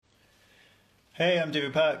Hey, I'm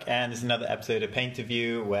David Perk, and this is another episode of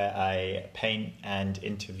Painterview where I paint and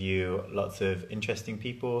interview lots of interesting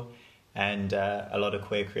people and a lot of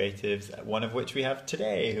queer creatives, one of which we have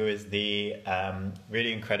today, who is the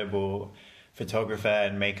really incredible photographer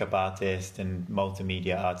and makeup artist and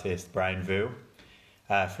multimedia artist, Brian Vu,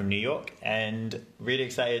 from New York. And really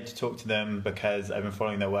excited to talk to them because I've been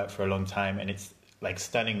following their work for a long time and it's like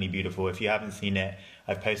stunningly beautiful. If you haven't seen it,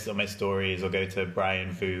 I've posted on my stories, or go to Brian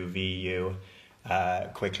Vu, VU,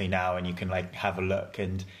 quickly now, and you can like have a look.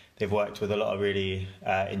 And they've worked with a lot of really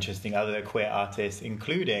interesting other queer artists,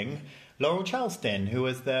 including Laurel Charleston, who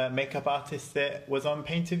was the makeup artist that was on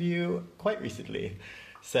Painterview quite recently.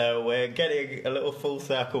 So we're getting a little full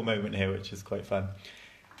circle moment here, which is quite fun.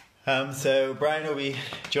 So Brian will be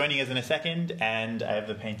joining us in a second, and I have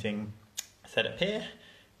the painting set up here,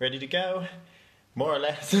 ready to go, more or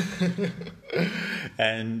less.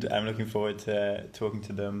 And I'm looking forward to talking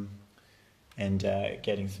to them and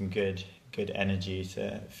getting some good energy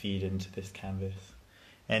to feed into this canvas.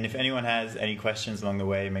 And if anyone has any questions along the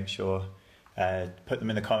way, make sure put them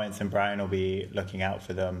in the comments, and Brian will be looking out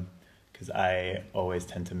for them because I always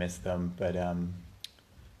tend to miss them. But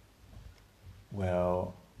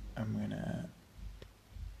well, I'm gonna.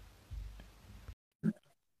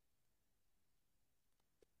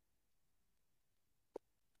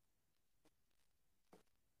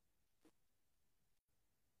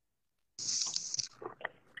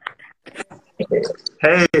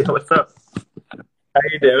 Hey, what's up? How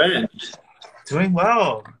you doing? Doing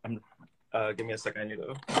well. Give me a second. I need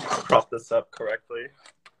to prop this up correctly.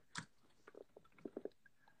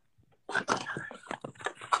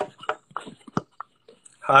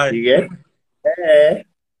 Hi. You good? Hey.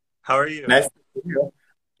 How are you? Nice to see you.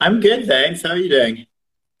 I'm good, thanks. How are you doing?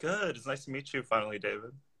 Good. It's nice to meet you finally,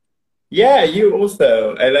 David. Yeah, you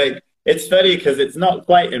also. It's funny because it's not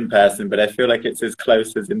quite in person, but I feel like it's as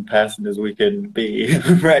close as in person as we can be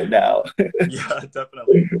right now. Yeah,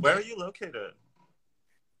 definitely. Where are you located?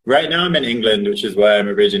 Right now I'm in England, which is where I'm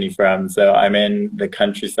originally from. So I'm in the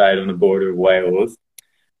countryside on the border of Wales,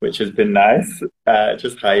 which has been nice,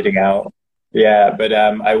 just hiding out. Yeah, but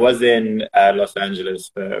I was in Los Angeles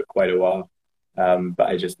for quite a while, but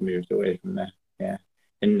I just moved away from there. Yeah.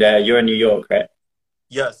 And you're in New York, right?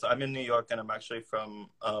 Yes, I'm in New York, and I'm actually from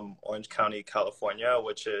Orange County, California,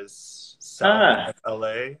 which is south of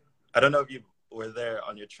LA. I don't know if you were there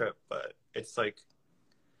on your trip, but it's like,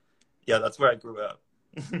 yeah, that's where I grew up.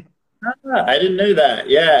 I didn't know that.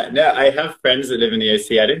 Yeah, no, I have friends that live in the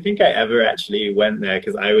OC. I don't think I ever actually went there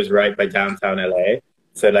because I was right by downtown LA.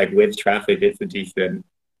 So like with traffic, it's a decent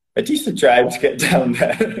drive to get down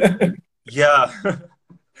there. Yeah.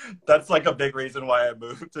 That's like a big reason why I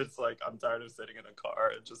moved. It's like I'm tired of sitting in a car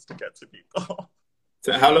just to get to people.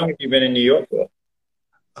 So how long have you been in New York for?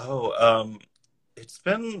 Oh, it's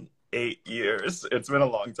been 8 years. It's been a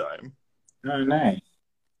long time. Oh, nice.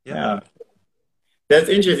 Yeah. Yeah. That's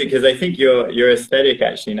interesting because I think your aesthetic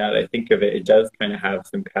actually, now that I think of it, it does kind of have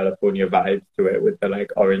some California vibes to it with the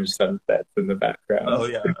like orange sunsets in the Oh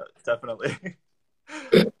background. yeah, definitely.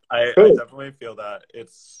 I Cool. definitely feel that.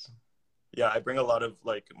 Yeah, I bring a lot of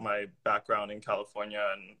like my background in California,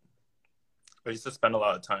 and I used to spend a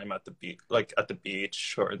lot of time at the beach, like at the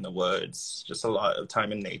beach or in the woods, just a lot of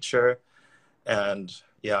time in nature. And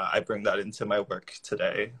yeah, I bring that into my work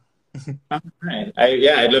today. Right.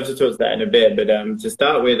 Yeah, I'd love to talk to that in a bit, but to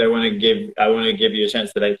start with, I want to give you a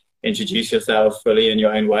chance to like introduce yourself fully in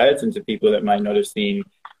your own words and to people that might not have seen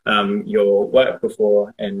your work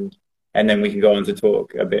before, and then we can go on to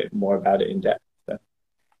talk a bit more about it in depth. So,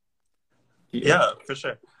 yeah. Yeah, for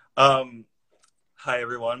sure. Um, Hi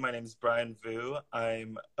everyone, my name is Brian Vu.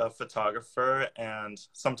 I'm a photographer and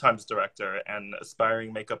sometimes director and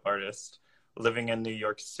aspiring makeup artist living in New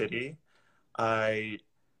York City. I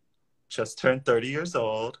just turned 30 years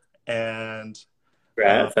old, and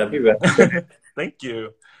Congrats, happy um, birthday. thank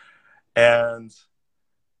you. And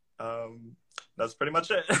that's pretty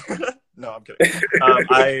much it. No, I'm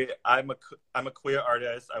kidding. I'm a queer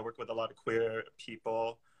artist. I work with a lot of queer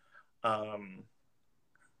people. Um,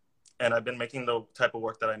 and I've been making the type of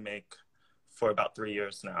work that I make for about 3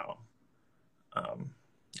 years now. Um,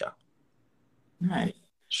 yeah, Nice.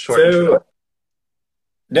 short intro. So,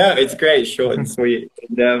 no, it's great, short and sweet.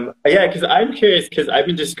 And, yeah, because I'm curious because I've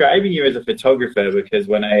been describing you as a photographer because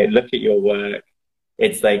when I look at your work,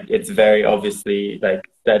 it's like it's very obviously like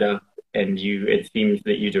set up, and it seems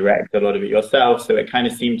that you direct a lot of it yourself. So it kind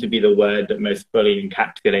of seemed to be the word that most fully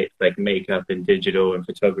encapsulates like makeup and digital and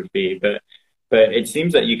photography. But it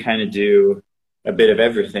seems that you kind of do a bit of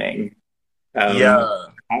everything. Yeah,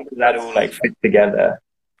 How does that all like that's fit together?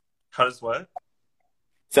 how does what?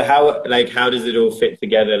 So how does it all fit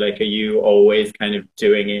together? Like, are you always kind of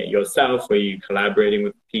doing it yourself, or are you collaborating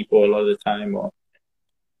with people a lot of the time, or?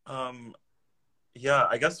 Um, yeah,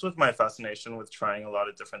 I guess with my fascination with trying a lot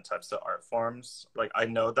of different types of art forms, like I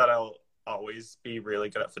know that I'll always be really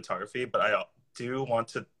good at photography, but I do want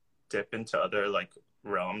to dip into other like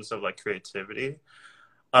realms of like creativity.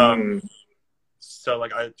 Um, Mm, so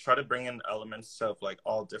like I try to bring in elements of like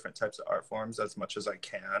all different types of art forms as much as I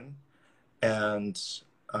can. And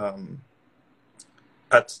um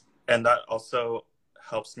that's and that also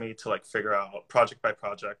helps me to like figure out project by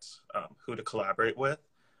project who to collaborate with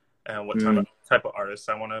and what mm. type of artists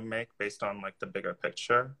I want to make based on like the bigger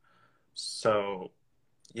picture. So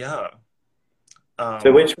yeah,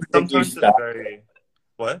 So which one did you sometimes it's start? very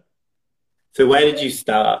what. So where did you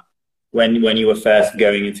start when you were first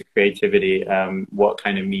going into creativity? What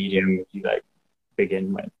kind of medium would you like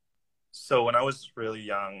begin with? So when I was really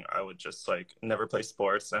young, I would just like never play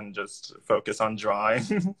sports and just focus on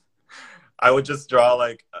drawing. I would just draw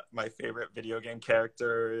like my favorite video game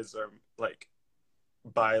characters or like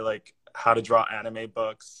buy like how to draw anime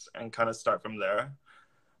books and kind of start from there.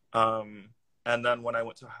 Um, and then when I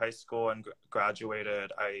went to high school and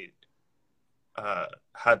graduated, I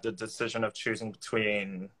had the decision of choosing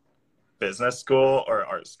between business school or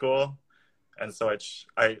art school. And so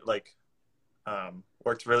I like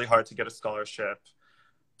worked really hard to get a scholarship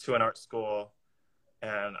to an art school.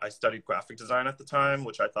 And I studied graphic design at the time,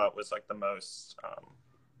 which I thought was like the most,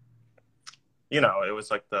 it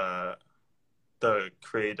was like the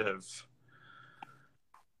creative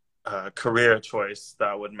career choice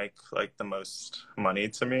that would make like the most money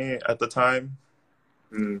to me at the time.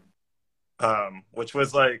 Mm. Which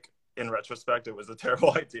was like in retrospect, it was a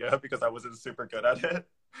terrible idea because I wasn't super good at it.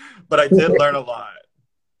 But I did learn a lot.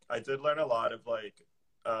 I did learn a lot of like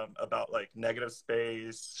about like negative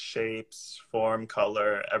space, shapes, form,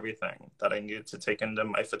 color, everything that I needed to take into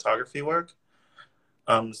my photography work.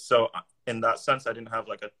 So in that sense, I didn't have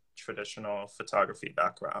like a traditional photography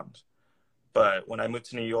background. But when I moved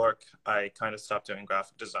to New York, I kind of stopped doing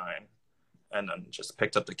graphic design and then just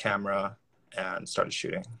picked up the camera and started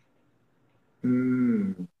shooting.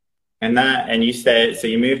 Mm. And you said, so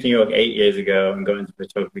you moved to New York 8 years ago and got into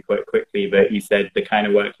photography quite quickly, but you said the kind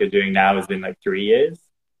of work you're doing now has been like 3 years.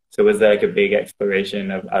 So was there like a big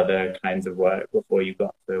exploration of other kinds of work before you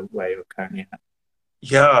got to where you're currently at?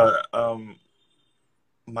 Yeah,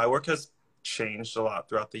 my work has changed a lot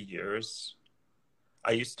throughout the years.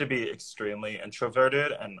 I used to be extremely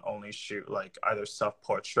introverted and only shoot like either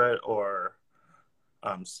self-portrait or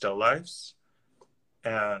still lifes.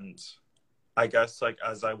 And I guess like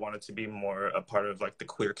as I wanted to be more a part of like the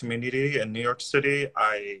queer community in New York City,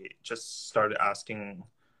 I just started asking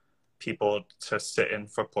people to sit in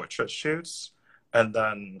for portrait shoots. And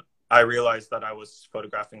then I realized that I was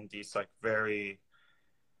photographing these like very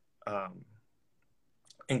um,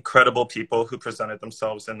 incredible people who presented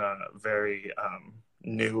themselves in a very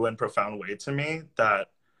new and profound way to me that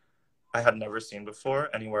I had never seen before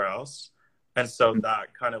anywhere else. And so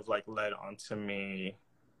that kind of like led on to me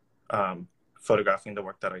photographing the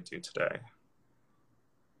work that I do today.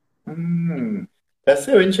 Mm. That's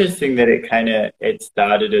so interesting that it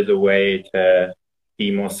started as a way to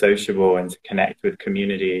be more sociable and to connect with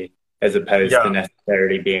community as opposed to Yeah,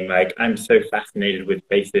 necessarily being like, I'm so fascinated with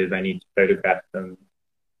faces, I need to photograph them.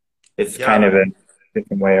 It's kind yeah. of a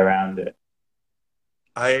different way around it.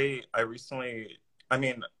 I recently, I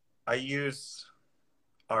mean, I use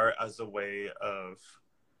art as a way of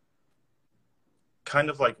kind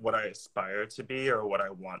of like what I aspire to be or what I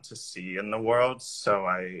want to see in the world. So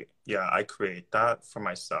I create that for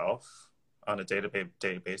myself on a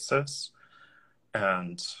day-to-day basis.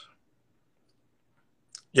 And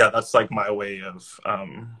yeah, that's like my way of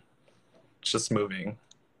just moving.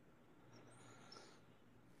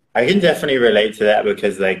 I can definitely relate to that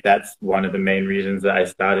because like that's one of the main reasons that I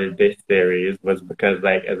started this series was because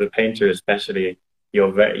like as a painter especially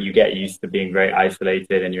you get used to being very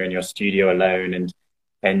isolated and you're in your studio alone and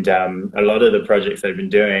a lot of the projects I've been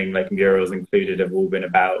doing like murals included have all been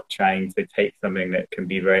about trying to take something that can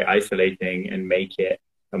be very isolating and make it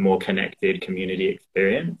a more connected community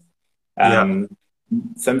experience. Yeah, Um,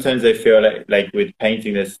 Sometimes I feel like with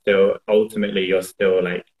painting, there's still ultimately you're still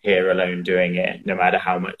like here alone doing it, no matter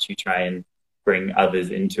how much you try and bring others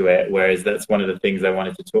into it. Whereas that's one of the things I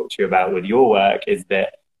wanted to talk to you about with your work is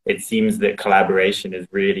that it seems that collaboration is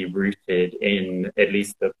really rooted in at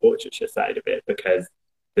least the portraiture side of it because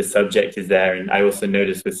the subject is there. And I also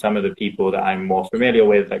noticed with some of the people that I'm more familiar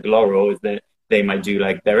with, like Laurel, is that they might do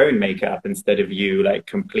like their own makeup instead of you like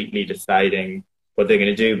completely deciding what they're going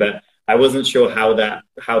to do. But I wasn't sure how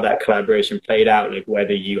that collaboration played out, like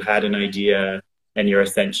whether you had an idea and you're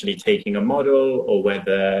essentially taking a model, or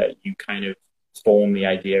whether you kind of form the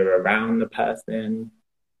idea around the person.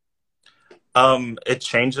 It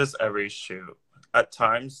changes every shoot. At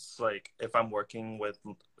times, like if I'm working with,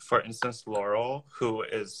 for instance, Laurel, who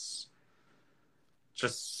is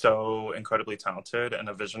just so incredibly talented and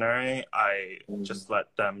a visionary, I just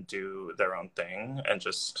let them do their own thing and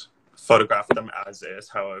just photograph them as is,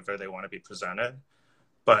 however they want to be presented.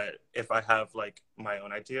 But if I have like my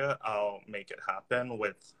own idea, I'll make it happen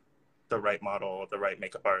with the right model, the right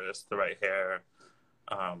makeup artist, the right hair.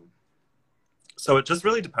 Um, so it just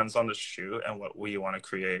really depends on the shoot and what we want to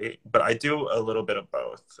create. But I do a little bit of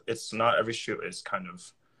both. It's not every shoot is kind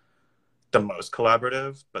of the most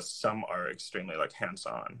collaborative, but some are extremely like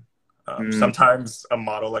hands-on. Sometimes a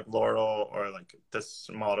model like Laurel, or like this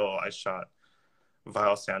model I shot,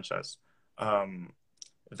 Vile Sanchez,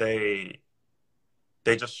 they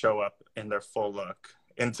just show up in their full look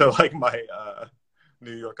into like my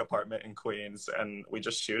New York apartment in Queens, and we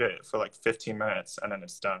just shoot it for like 15 minutes and then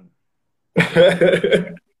it's done.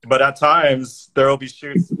 But at times there will be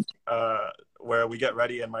shoots where we get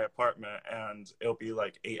ready in my apartment and it'll be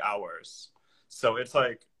like 8 hours. So it's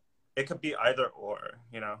like, it could be either or,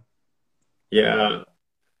 you know? Yeah.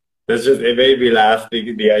 It made me laugh,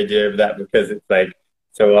 the idea of that, because it's like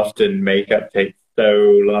so often makeup takes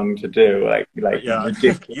so long to do, like Yeah,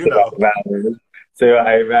 ridiculous you know. hours. So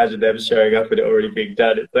I imagine them showing up and it already being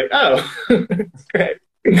done. It's like, oh, great.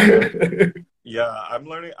 Yeah, I'm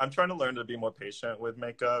trying to learn to be more patient with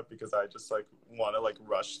makeup, because I just like want to like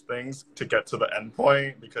rush things to get to the end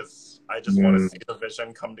point, because I just want to see the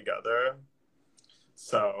vision come together.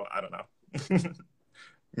 So I don't know.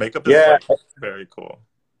 Makeup is like very cool.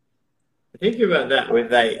 Thinking about that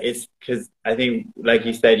with like, it's because I think, like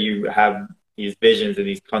you said, you have these visions and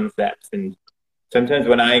these concepts, and sometimes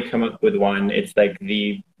when I come up with one, it's like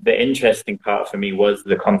the interesting part for me was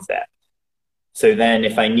the concept. So then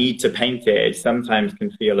if I need to paint it, it sometimes can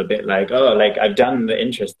feel a bit like, oh, like I've done the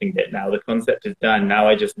interesting bit now, the concept is done, now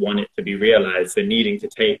I just want it to be realized. So needing to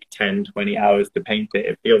take 10, 20 hours to paint it,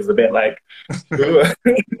 it feels a bit like,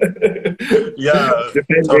 yeah,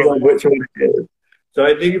 depending totally. on which one it is. So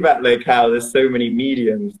I think about like how there's so many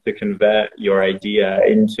mediums to convert your idea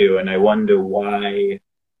into, and I wonder why,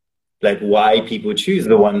 like why people choose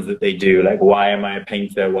the ones that they do. Like, why am I a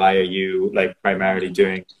painter? Why are you like primarily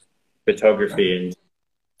doing photography? And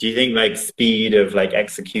do you think like speed of like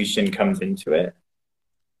execution comes into it?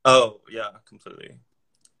 Oh yeah, completely.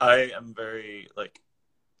 I am very like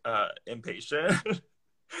impatient.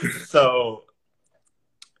 So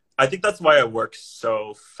I think that's why I work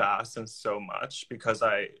so fast and so much, because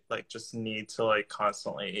I like just need to like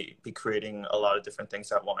constantly be creating a lot of different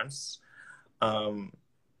things at once. Um,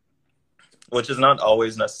 which is not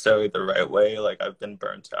always necessarily the right way. Like I've been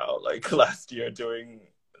burnt out like last year doing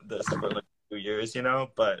this for like 2 years, you know,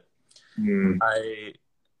 but I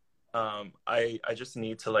I just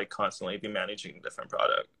need to like constantly be managing different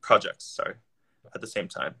projects, sorry, at the same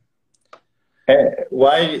time.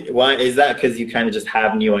 Why is that? Because you kind of just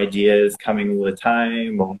have new ideas coming all the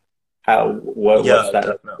time, or what's Yeah, that?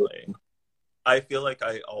 definitely. I feel like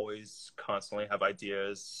I always constantly have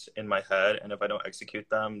ideas in my head, and if I don't execute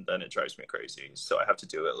them, then it drives me crazy. So I have to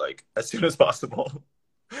do it like as soon as possible.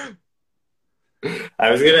 I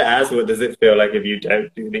was gonna ask, what does it feel like if you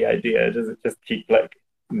don't do the idea? Does it just keep like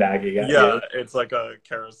nagging at Yeah, you? it's like a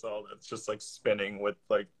carousel that's just like spinning with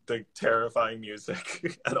like the terrifying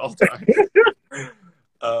music at all times.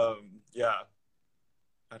 Yeah,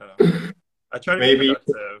 I don't know. I try to be Maybe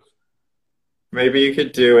productive. maybe you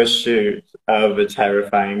could do a shoot of a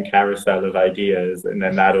terrifying carousel of ideas, and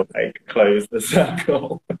then that'll like close the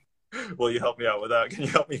circle. Will you help me out with that? Can you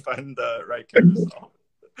help me find the right carousel?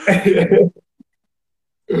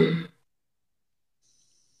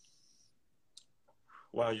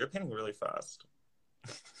 Wow, you're painting really fast.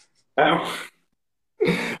 Oh.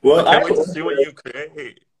 I Well, can't wait to see what you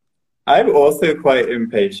create. I'm also quite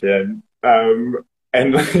impatient. And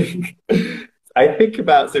like, I think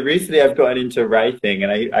about, so recently I've gotten into writing,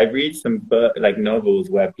 and I read some like novels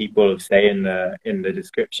where people say in the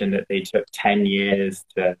description that they took 10 years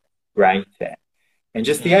to write it. And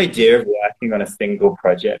just the idea of working on a single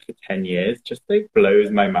project for 10 years just like blows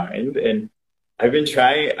my mind. And I've been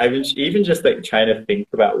even just like trying to think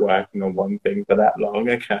about working on one thing for that long.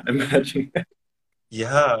 I can't imagine.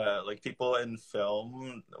 Yeah, like people in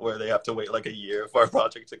film where they have to wait like a year for a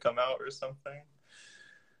project to come out or something.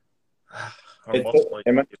 Or multiple It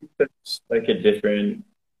years. must be such like a different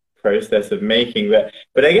process of making.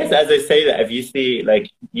 But I guess as I say that, if you see, like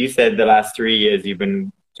you said, the last 3 years you've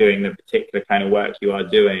been doing the particular kind of work you are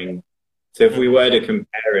doing. So if we Mhm. were to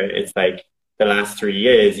compare it, it's like the last 3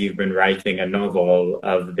 years you've been writing a novel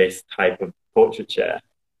of this type of portraiture.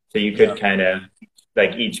 So you Yeah. could kind of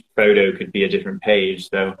like each photo could be a different page.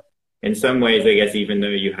 So in some ways, I guess even though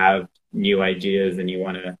you have new ideas and you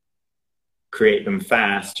want to create them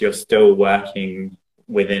fast, you're still working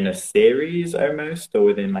within a series almost, or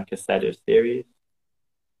within like a set of series.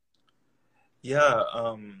 Yeah,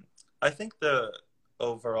 I think the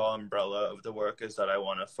overall umbrella of the work is that I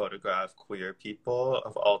want to photograph queer people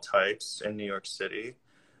of all types in New York City,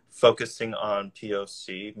 focusing on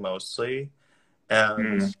POC mostly.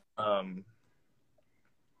 And Mm, um,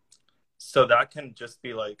 so that can just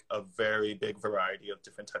be like a very big variety of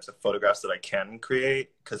different types of photographs that I can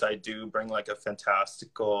create because I do bring like a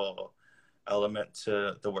fantastical element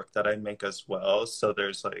to the work that I make as well. So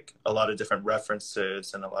there's like a lot of different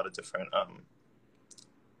references and a lot of different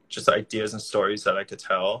just ideas and stories that I could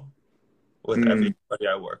tell with mm. everybody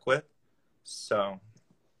I work with. So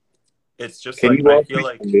it's just Can like you I walk feel me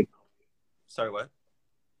like through? sorry, what?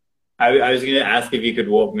 I was going to ask if you could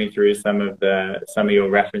walk me through some of your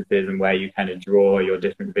references and where you kind of draw your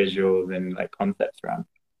different visuals and like concepts from.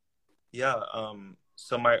 Yeah,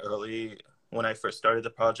 so my early when I first started the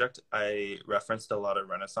project, I referenced a lot of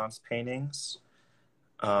Renaissance paintings.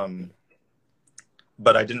 Um,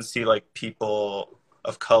 but I didn't see like people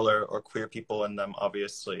of color or queer people in them,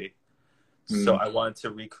 obviously. So Mm, I wanted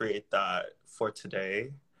to recreate that for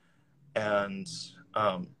today and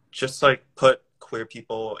just like put queer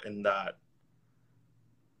people in that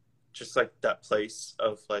just like that place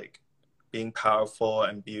of like being powerful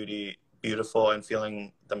and beautiful and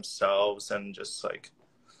feeling themselves and just like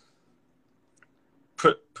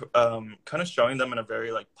kind of showing them in a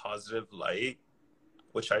very like positive light,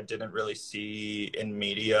 which I didn't really see in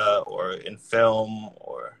media or in film,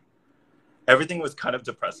 or everything was kind of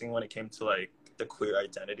depressing when it came to like the queer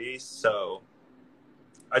identity. So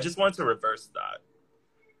I just wanted to reverse that.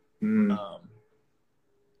 mm, um,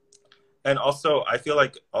 and also I feel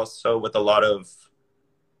like also with a lot of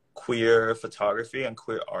queer photography and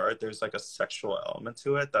queer art, there's like a sexual element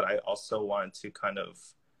to it that I also wanted to kind of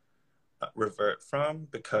revert from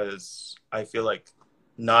because I feel like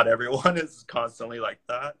not everyone is constantly like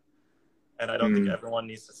that. And I don't think mm. everyone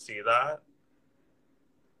needs to see that.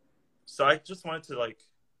 So I just wanted to like,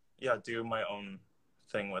 yeah, do my own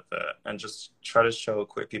thing with it and just try to show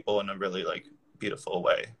queer people in a really like beautiful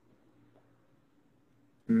way.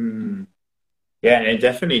 Mm. Yeah, and it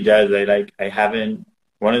definitely does. I haven't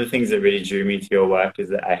one of the things that really drew me to your work is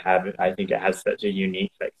that I think it has such a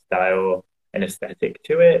unique like style and aesthetic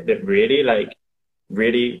to it that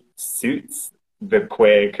really suits the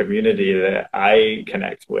queer community that I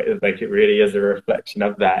connect with. Like it really is a reflection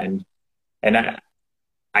of that. And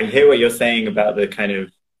I hear what you're saying about the kind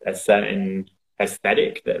of a certain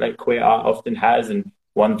aesthetic that like queer art often has. And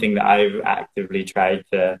one thing that I've actively tried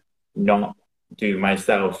to not do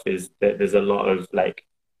myself is that there's a lot of like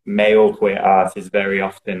male queer art is very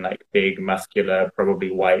often like big, muscular,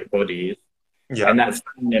 probably white bodies. Yeah. And that's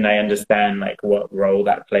fine, and I understand like what role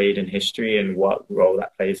that played in history and what role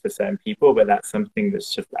that plays for certain people, but that's something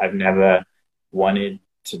that's just I've never wanted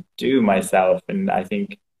to do myself. And I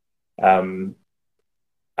think um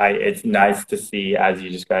it's nice to see, as you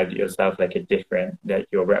described it yourself, like a different that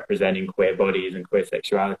you're representing queer bodies and queer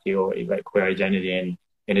sexuality or like queer identity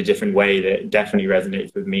in a different way that definitely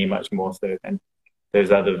resonates with me much more so than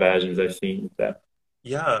those other versions I've seen. So,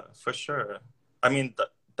 Yeah, for sure. I mean,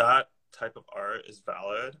 that type of art is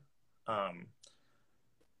valid. Um,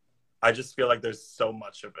 I just feel like there's so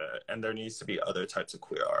much of it, and there needs to be other types of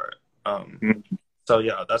queer art. mm. So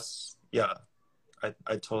yeah, yeah,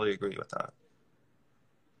 I totally agree with that.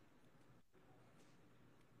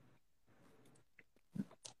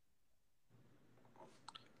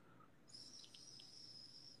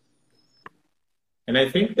 And I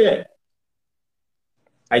think that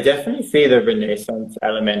I definitely see the Renaissance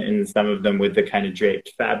element in some of them with the kind of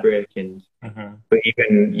draped fabric and Hmm. but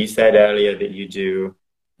even you said earlier that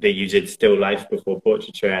you did still life before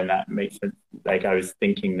portraiture, and that makes sense. Like I was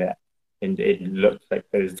thinking that, and it looked like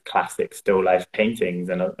those classic still life paintings,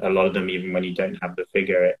 and a lot of them, even when you don't have the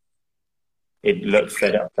figure, it looks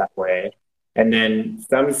set up that way. And then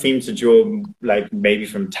some seem to draw like maybe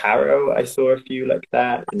from tarot. I saw a few like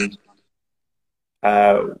that. And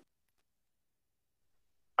uh,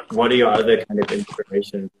 what are your other kind of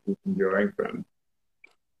inspirations you've been drawing from?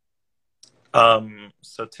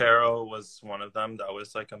 So tarot was one of them. That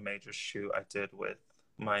was like a major shoot I did with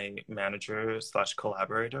my manager slash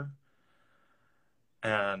collaborator,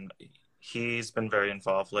 and he's been very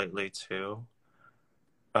involved lately too.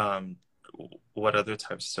 Um, what other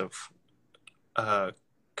types of uh,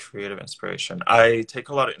 creative inspiration? I take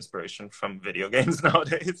a lot of inspiration from video games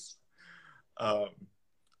nowadays. Um,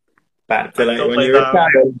 Back to I like still when play you were a them.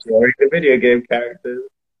 child, drawing the video game characters.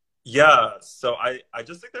 Yeah, so I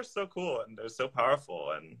just think they're so cool and they're so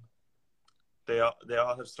powerful and they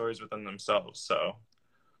all have stories within themselves. So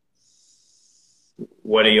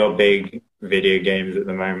What are your big video games at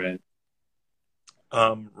the moment?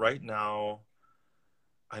 right now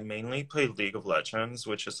I mainly play League of Legends,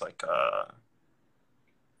 which is like a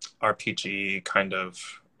RPG kind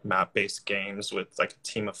of map-based games with like a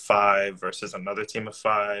team of five versus another team of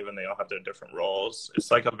five, and they all have their different roles.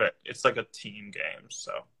 It's like a team game,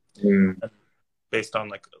 so Mm. based on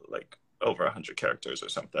like over 100 characters or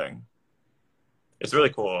something. It's really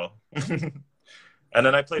cool. And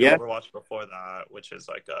then I played Yeah, Overwatch before that, which is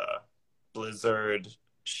like a Blizzard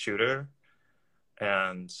shooter.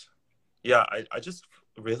 And yeah, I just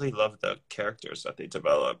really love the characters that they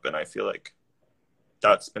develop. And I feel like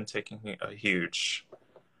that's been taking a huge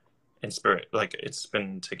like it's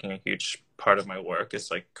been taking a huge part of my work. It's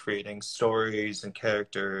like creating stories and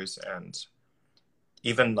characters and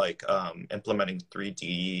even like implementing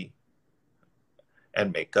 3D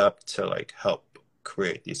and makeup to like help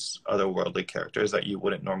create these otherworldly characters that you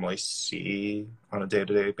wouldn't normally see on a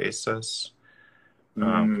day-to-day basis.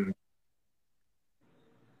 Um, mm.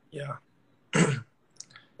 yeah.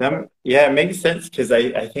 Yeah, it makes sense because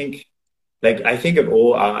I think like I think of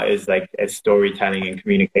all art as like as storytelling and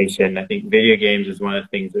communication. I think video games is one of the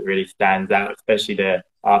things that really stands out, especially the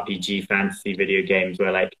RPG fantasy video games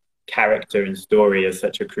where like character and story is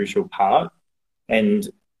such a crucial part. And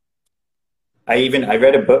I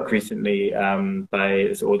read a book recently by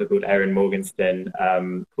this author called Erin Morgenstern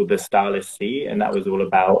called The Starless Sea, and that was all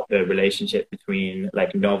about the relationship between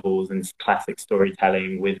like novels and classic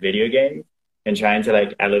storytelling with video games, and trying to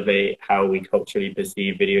like elevate how we culturally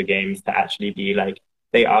perceive video games to actually be like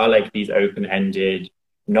they are like these open-ended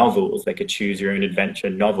novels, like a choose your own adventure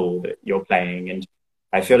novel that you're playing. And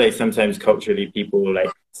I feel like sometimes culturally people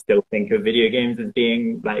like still think of video games as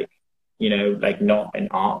being like, like not an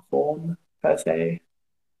art form per se.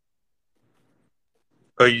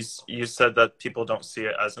 Oh, you said that people don't see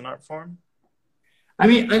it as an art form? I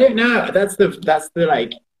mean, I don't know. That's the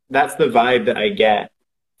vibe that I get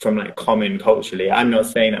from like common culturally. I'm not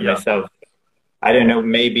saying that Yeah. myself. I don't know.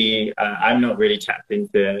 Maybe I'm not really tapped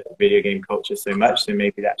into video game culture so much, so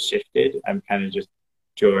maybe that's shifted. I'm kind of just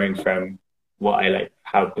drawing from what I like,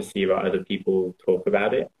 how perceive how other people talk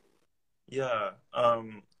about it. Yeah.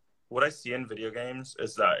 What I see in video games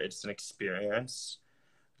is that it's an experience,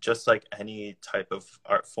 just like any type of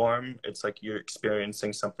art form. It's like you're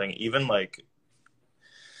experiencing something, even like,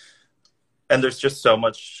 and there's just so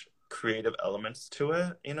much creative elements to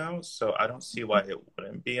it, you know? So I don't see why it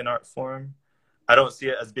wouldn't be an art form. I don't see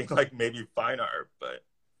it as being like maybe fine art, but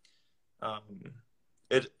um,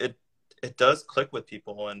 it does click with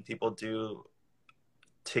people, and people do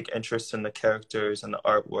take interest in the characters and the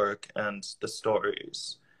artwork and the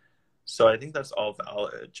stories. So I think that's all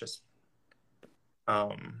valid. Just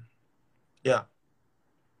um, yeah,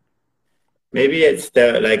 Maybe it's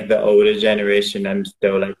still like the older generation. I'm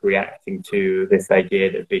still like reacting to this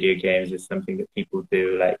idea that video games is something that people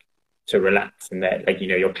do like to relax, and that like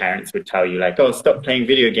your parents would tell you like, oh, stop playing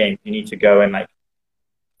video games. You need to go and like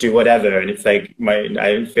do whatever. And it's like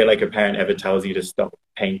I don't feel like a parent ever tells you to stop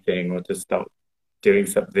painting or to stop doing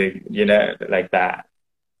something, like that.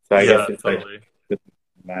 So I guess yeah, it's like totally.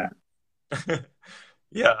 that.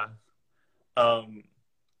 Yeah, um,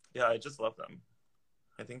 yeah, I just love them.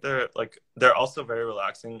 I think they're also very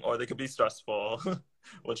relaxing, or they could be stressful,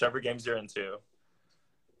 whichever games you're into.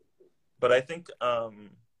 But I think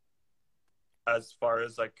as far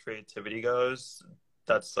as like creativity goes,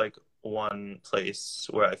 that's like one place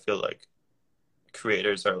where I feel like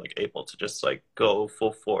creators are like able to just like go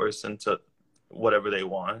full force into whatever they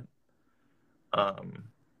want um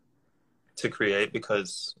to create,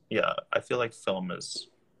 because yeah, I feel like film is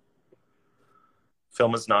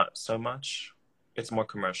not so much. It's more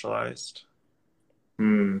commercialized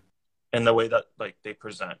Hmm. in the way that like they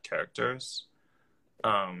present characters.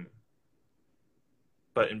 Um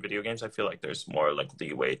but in video games I feel like there's more like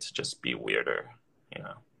leeway to just be weirder, you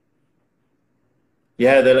know.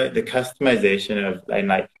 Yeah, the like the customization of and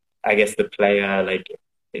like I guess the player like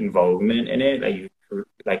involvement in it,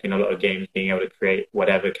 like in a lot of games, being able to create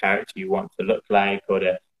whatever character you want to look like or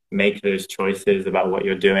to make those choices about what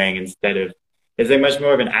you're doing instead of it's like much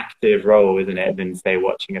more of an active role, isn't it, than say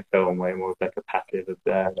watching a film way more of like a passive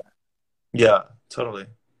observer. Yeah, totally.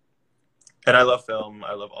 And I love film.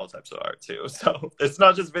 I love all types of art too. So it's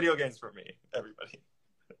not just video games for me, everybody.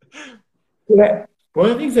 Yeah. One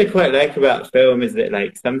of the things I quite like about film is that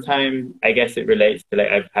like sometimes I guess it relates to like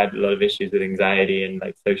I've had a lot of issues with anxiety and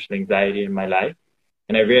like social anxiety in my life.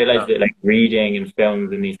 And I realized Yeah. that like reading and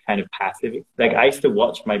films and these kind of passive like I used to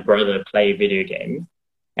watch my brother play video games.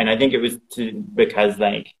 And I think it was because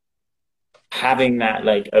like having that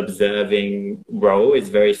like observing role is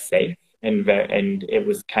very safe and it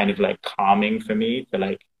was kind of like calming for me to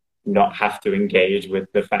like not have to engage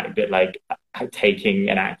with the fact that like taking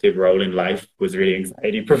an active role in life was really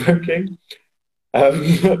anxiety provoking. um,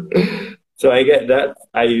 so I get that.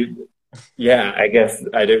 Yeah, I guess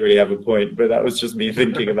I don't really have a point, but that was just me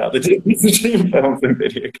thinking about the difference between films and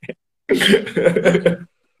video games.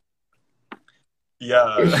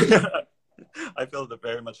 Yeah. I feel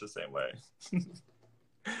very much the same way.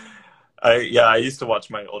 I used to watch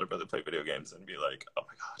my older brother play video games and be like, oh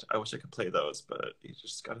my god, I wish I could play those, but you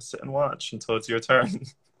just gotta sit and watch until it's your turn.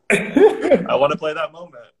 I want to play that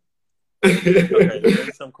moment. Okay,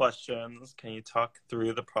 here's some questions. Can you talk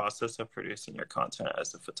through the process of producing your content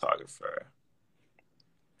as a photographer?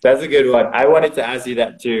 That's a good one. I wanted to ask you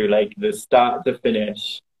that too, like the start to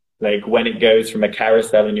finish, like when it goes from a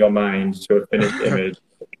carousel in your mind to a finished image.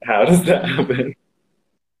 How does that happen?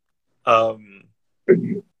 um,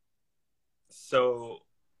 so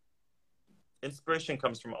inspiration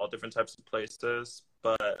comes from all different types of places,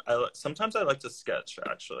 but sometimes I like to sketch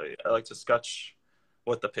actually. I like to sketch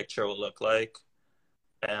what the picture will look like,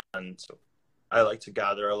 and I like to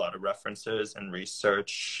gather a lot of references and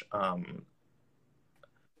research.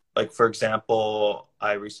 Like for example,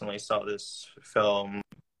 I recently saw this film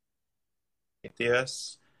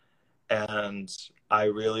Atheist, and I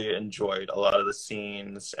really enjoyed a lot of the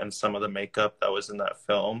scenes and some of the makeup that was in that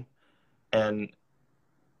film, and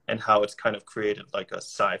how it's kind of created like a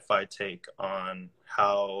sci-fi take on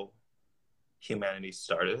how humanity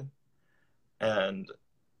started. And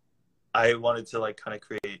I wanted to like kind of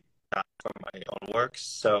create that for my own work.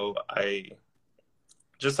 So I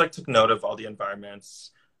just like took note of all the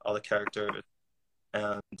environments, all the characters,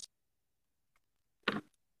 and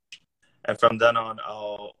from then on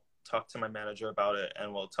I'll talk to my manager about it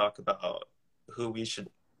and we'll talk about who we should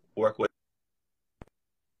work with,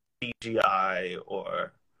 CGI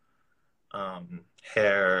or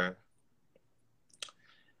hair,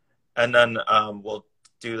 and then we'll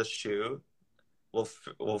do the shoot.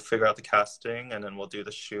 We'll figure out the casting, and then we'll do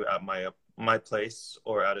the shoot at my place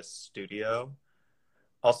or at a studio.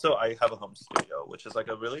 Also, I have a home studio, which is like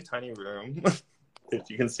a really tiny room, if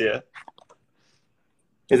you can see it.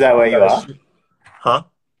 Is that where you are? Huh?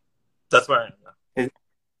 That's where I am now. Is,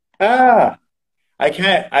 ah, I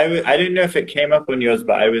can't. I didn't know if it came up on yours,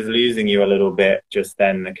 but I was losing you a little bit just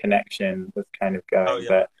then. The connection was kind of Oh going, yeah,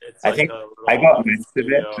 but it's I like think a I little got most of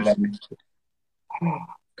it. But studio. I missed it.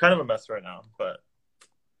 Kind of a mess right now, but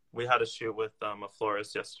we had a shoot with a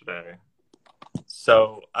florist yesterday.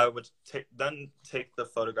 So I would take the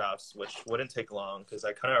photographs, which wouldn't take long because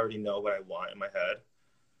I kind of already know what I want in my head.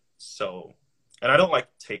 So, and I don't like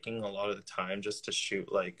taking a lot of the time just to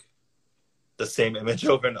shoot like the same image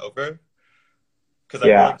over and over because I feel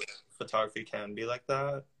Yeah. like photography can be like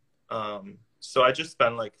that. So I just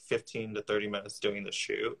spend like 15 to 30 minutes doing the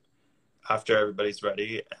shoot after everybody's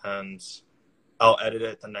ready, and I'll edit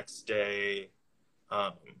it the next day.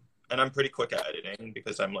 Um, and I'm pretty quick at editing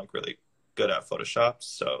because I'm like really good at Photoshop.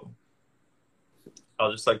 So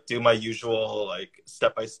I'll just like do my usual like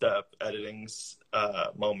step by step editing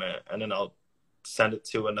moment, and then I'll send it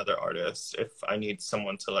to another artist if I need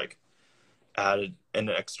someone to like add an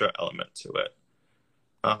extra element to it.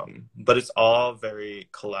 But it's all very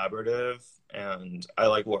collaborative, and I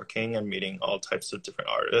like working and meeting all types of different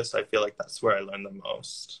artists. I feel like that's where I learn the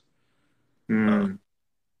most. Mm.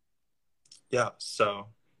 Yeah, so,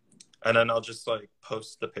 and then I'll just like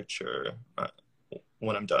post the picture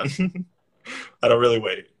when I'm done. I don't really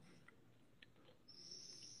wait.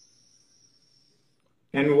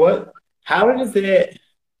 And what? How does it?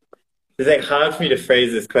 It's like hard for me to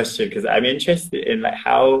phrase this question because I'm interested in like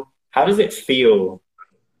how does it feel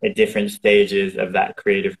at different stages of that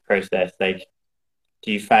creative process? Like,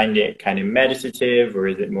 do you find it kind of meditative or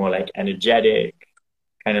is it more like energetic?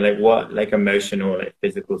 Kind of like what like emotional, like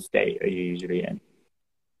physical state are you usually in?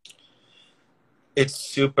 It's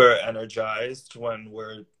super energized when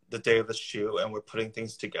we're the day of the shoot and we're putting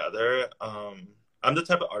things together. I'm the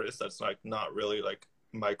type of artist that's like not really like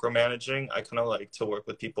micromanaging. I kind of like to work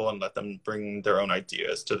with people and let them bring their own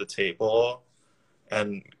ideas to the table.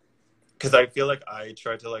 And because I feel like I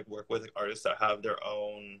try to like work with artists that have their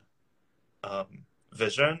own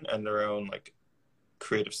vision and their own like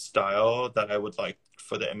creative style that I would like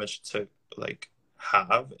for the image to like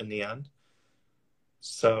have in the end.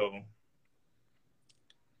 So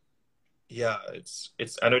yeah, it's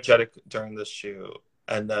energetic during the shoot,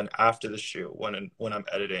 and then after the shoot, when I'm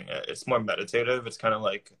editing it, it's more meditative. It's kind of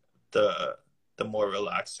like the the more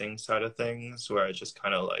relaxing side of things, where I just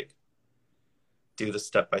kind of like do the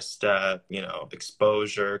step by step, you know,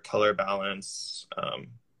 exposure, color balance.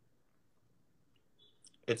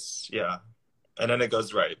 It's yeah, and then it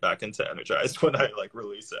goes right back into energized when I like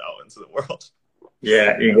release it out into the world.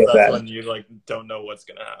 Yeah, you Because get that's that. when you like don't know what's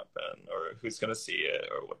gonna happen or who's gonna see it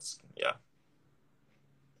or what's yeah.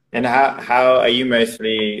 And how are you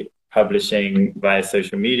mostly publishing via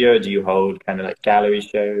social media? Or do you hold kind of like gallery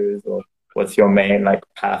shows, or what's your main like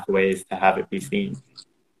pathways to have it be seen?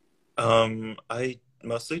 I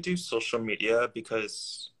mostly do social media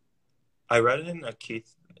because I read in a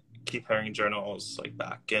Keith Haring journals like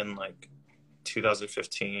back in like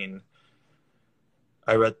 2015.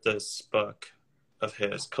 I read this book of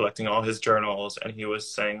his collecting all his journals, and he was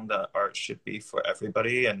saying that art should be for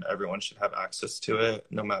everybody and everyone should have access to it,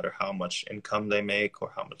 no matter how much income they make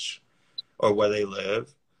or how much or where they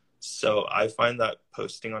live. So I find that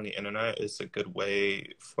posting on the internet is a good way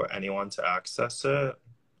for anyone to access it.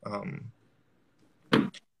 Um,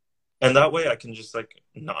 and that way I can just like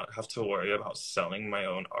not have to worry about selling my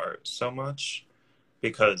own art so much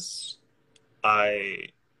because I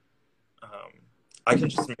um, I can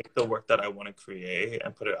just make the work that I want to create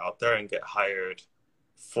and put it out there and get hired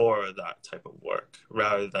for that type of work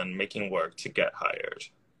rather than making work to get hired.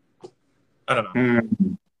 I don't know.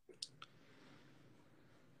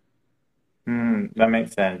 Hmm. That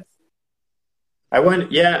makes sense.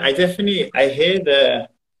 Yeah, I hear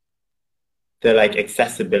the like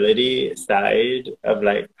accessibility side of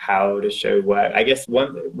like how the show work. I guess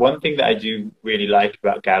one thing that I do really like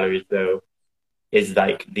about galleries though is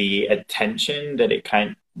like the attention that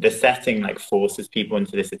the setting like forces people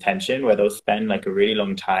into this attention where they'll spend like a really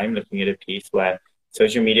long time looking at a piece where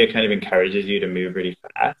social media kind of encourages you to move really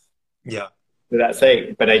fast. Yeah. So that's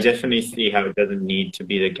like, but I definitely see how it doesn't need to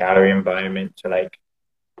be the gallery environment to like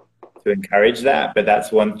to encourage that. But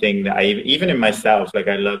that's one thing that even in myself, like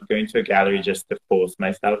I love going to a gallery just to force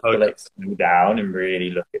myself Oh, to like yes. slow down and really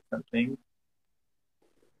look at something.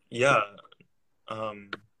 Yeah.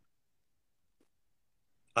 Um,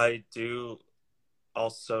 I do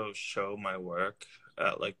also show my work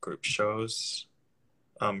at like group shows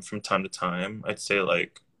from time to time. I'd say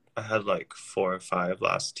like I had like 4 or 5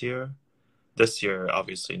 last year. This year,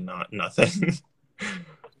 obviously not nothing.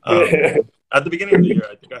 um, at the beginning of the year,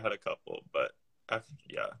 I think I had a couple, but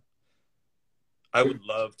yeah, I would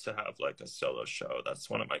love to have like a solo show. That's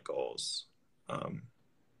one of my goals. Um,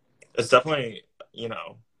 it's definitely, you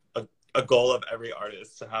know, a goal of every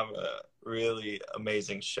artist to have a really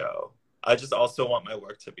amazing show. I just also want my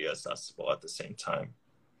work to be accessible at the same time.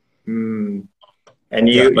 Mm. And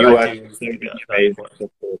Yeah, but you I work do with so think many that amazing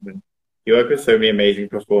performers. You work with so many amazing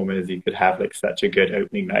performers. You could have like such a good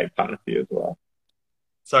opening night party as well.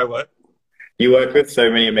 sorry, what? You work with so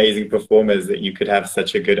many amazing performers that you could have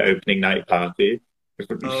such a good opening night party.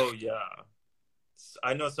 Oh yeah.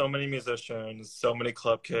 I know so many musicians, so many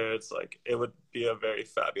club kids. Like it would be a very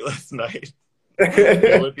fabulous night.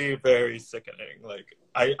 It would be very sickening. Like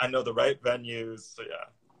I know the right venues. So yeah,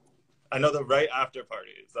 I know the right after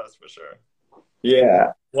parties. That's for sure.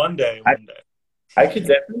 Yeah, One day, I, one day. I could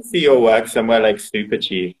definitely see your work somewhere like Super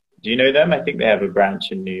Chief. Do you know them? I think they have a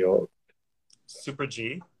branch in New York. Super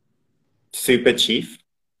G. Super Chief.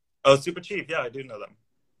 Oh, Super Chief. Yeah, I do know them.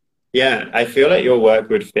 Yeah, I feel like your work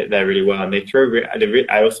would fit there really well. And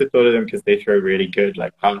I also thought of them because they throw really good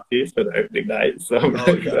like parties for the opening night. So I'm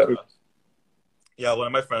Oh like, yeah, yeah. One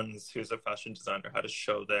of my friends, who's a fashion designer, had a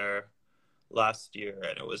show there last year,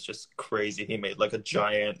 and it was just crazy. He made like a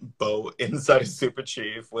giant boat inside a Super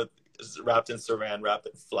Chief with wrapped in saran wrap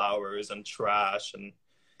and flowers and trash, and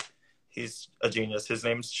he's a genius. His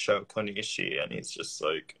name's Sho Konishi, and he's just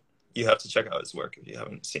like you have to check out his work if you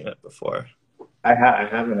haven't seen it before. I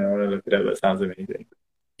haven't. I want to look it up. That sounds amazing.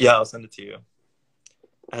 Yeah, I'll send it to you.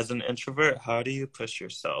 As an introvert, how do you push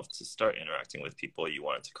yourself to start interacting with people you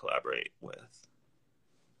wanted to collaborate with?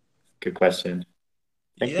 Good question.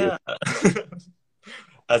 Thank you. Yeah.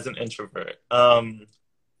 As an introvert.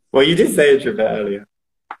 Well, you did say introvert earlier.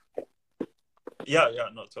 Yeah, yeah,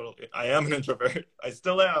 no, totally. I am an introvert. I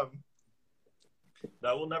still am.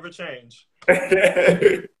 That will never change.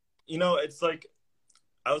 You know, it's like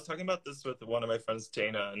I was talking about this with one of my friends,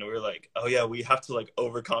 Dana, and we were like, "Oh yeah, we have to like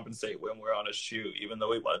overcompensate when we're on a shoot, even though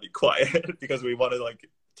we want to be quiet because we want to like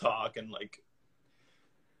talk and like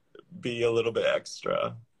be a little bit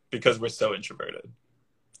extra because we're so introverted."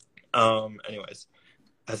 Anyways,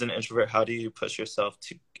 as an introvert, how do you push yourself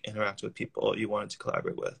to interact with people you wanted to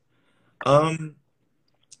collaborate with? Um,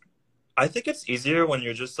 I think it's easier when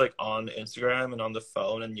you're just like on Instagram and on the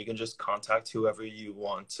phone and you can just contact whoever you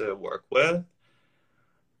want to work with.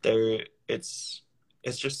 There, it's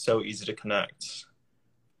just so easy to connect.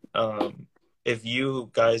 Um, if you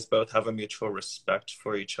guys both have a mutual respect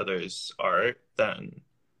for each other's art, then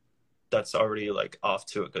that's already like off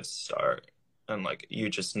to a good start. And like you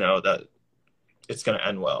just know that it's gonna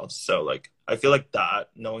end well. So like I feel like that,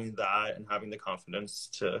 knowing that and having the confidence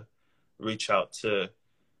to reach out to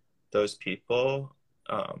those people,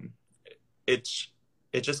 um, it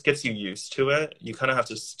it just gets you used to it. You kind of have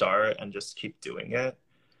to start and just keep doing it.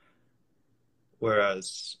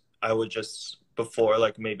 Whereas I would just before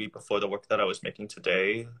like maybe before the work that I was making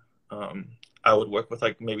today, um, I would work with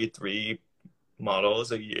like maybe three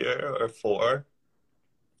models a year or four.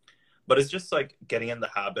 But it's just like getting in the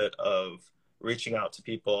habit of reaching out to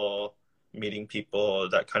people, meeting people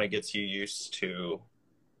that kind of gets you used to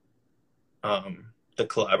the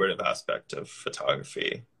collaborative aspect of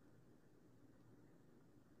photography.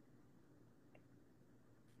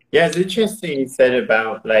 Yeah, it's interesting you said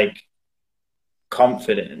about like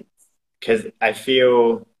confidence because I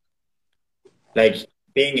feel like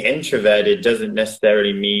being introverted doesn't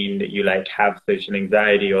necessarily mean that you like have social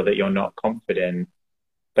anxiety or that you're not confident,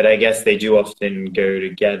 but I guess they do often go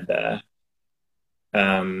together.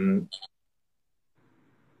 Um,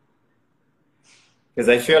 because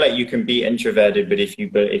I feel like you can be introverted, but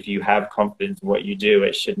if you have confidence in what you do,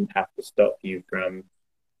 it shouldn't have to stop you from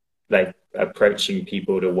like approaching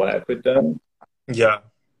people to work with them. Yeah,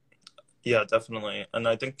 yeah, definitely. And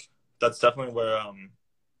I think that's definitely where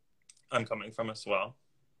I'm coming from as well.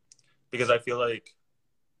 Because I feel like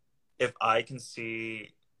if I can see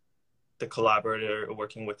the collaborator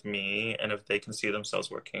working with me and if they can see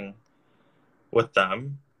themselves working with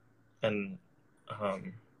them and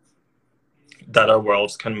um, that our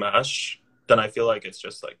worlds can mesh, then I feel like it's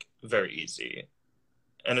just like very easy.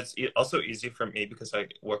 And it's also easy for me because I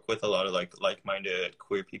work with a lot of like-minded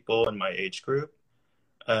queer people in my age group,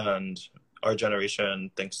 and our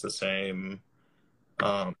generation thinks the same.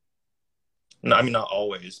 Um, no, I mean not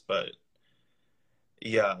always, but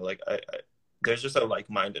yeah, like there's just a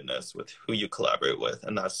like-mindedness with who you collaborate with,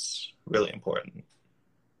 and that's really important.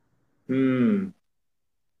 Hmm.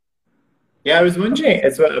 Yeah, I was wondering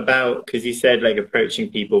as well about because you said like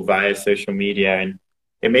approaching people via social media, and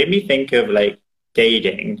it made me think of like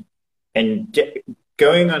dating and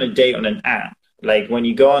going on a date on an app. Like when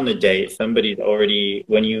you go on the date, somebody's already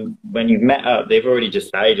when you've met up, they've already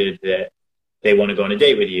decided that they want to go on a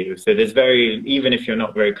date with you. So there's very even if you're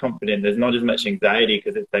not very confident, there's not as much anxiety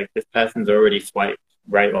because it's like this person's already swiped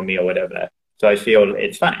right on me or whatever. So I feel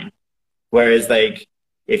it's fine. Whereas, like,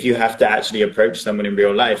 if you have to actually approach someone in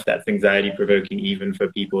real life, that's anxiety provoking, even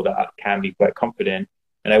for people that can be quite confident.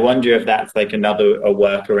 And I wonder if that's like another a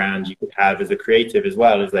workaround you could have as a creative as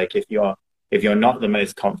well. Is like if you're not the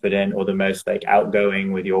most confident or the most like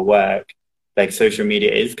outgoing with your work, like social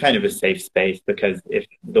media is kind of a safe space because if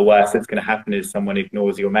the worst that's going to happen is someone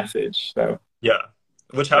ignores your message. So Yeah,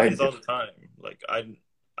 which I, happens all the time. Like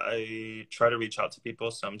I try to reach out to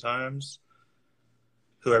people sometimes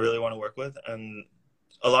who I really want to work with, and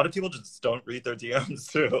a lot of people just don't read their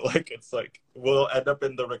DMs too. Like it's like we'll end up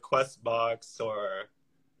in the request box or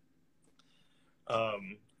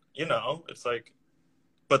um, it's like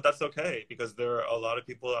but that's okay because there are a lot of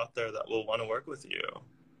people out there that will want to work with you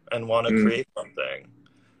and want to mm, create something.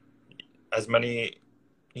 As many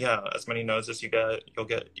as many no's as you get, you'll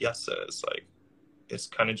get yeses. Like it's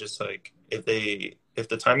kind of just like if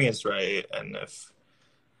the timing is right and if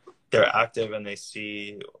they're active and they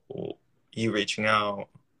see you reaching out,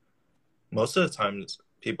 most of the times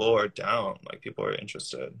people are down, like people are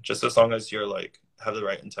interested. Just as long as you're like have the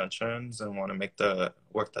right intentions and want to make the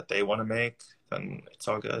work that they want to make, then it's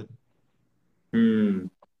all good. mm.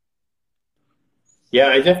 Yeah,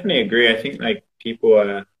 I definitely agree. I think like people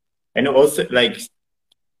are, and also like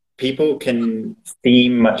people can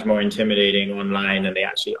seem much more intimidating online than they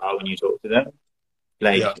actually are when you talk to them.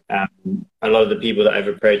 Yeah. Like a lot of the people that I've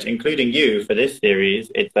approached, including you for this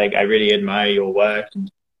series, it's like I really admire your work and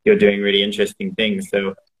you're doing really interesting things.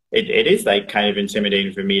 So it is like kind of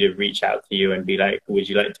intimidating for me to reach out to you and be like, would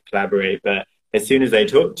you like to collaborate? But as soon as I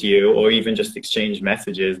talk to you or even just exchange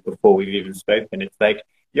messages before we've even spoken, it's like,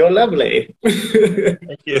 you're lovely.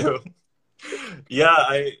 Thank you.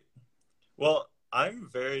 Yeah, well, I'm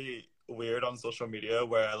very weird on social media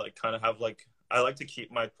where I like kind of have like I like to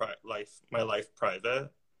keep my life private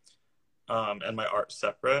and my art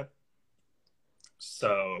separate.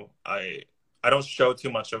 So I don't show too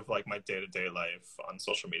much of like my day-to-day life on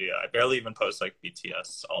social media. I barely even post like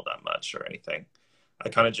BTS all that much or anything. I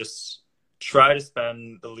kind of just try to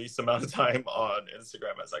spend the least amount of time on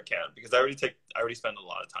Instagram as I can because I already spend a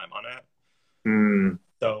lot of time on it. Mm.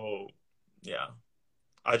 So yeah,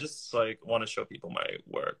 I just like want to show people my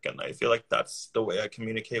work, and I feel like that's the way I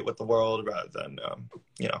communicate with the world rather than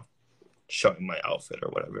you know, showing my outfit or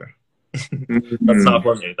whatever. That's not Mm.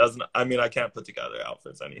 for me. That's not, I mean, I can't put together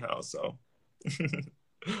outfits anyhow, so.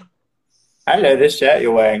 I know this shirt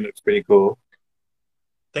you're wearing looks pretty cool.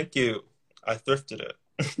 Thank you. I thrifted it.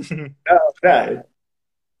 Oh, no.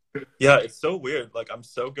 Yeah, it's so weird. Like I'm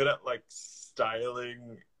so good at like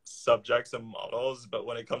styling subjects and models, but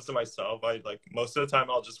when it comes to myself, I like most of the time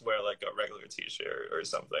I'll just wear like a regular t-shirt or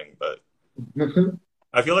something. But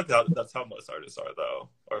I feel like that's how most artists are though,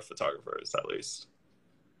 or photographers at least.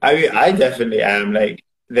 I mean, I definitely am. Like,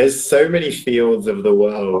 there's so many fields of the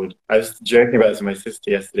world. I was joking about it to my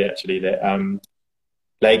sister yesterday, actually, that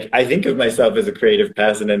like I think of myself as a creative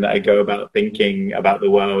person and that I go about thinking about the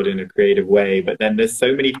world in a creative way. But then there's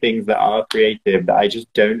so many things that are creative that I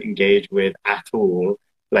just don't engage with at all,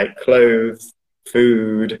 like clothes,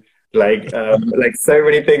 food, like so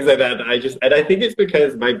many things like that. That I just and I think it's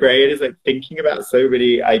because my brain is like thinking about so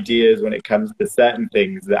many ideas when it comes to certain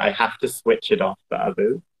things that I have to switch it off for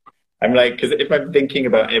others. I'm like, because if I'm thinking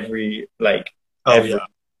about Oh every yeah.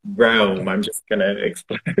 realm, I'm just gonna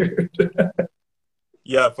explode.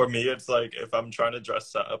 Yeah, for me it's like if I'm trying to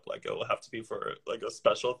dress up, like it will have to be for like a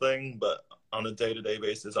special thing, but on a day-to-day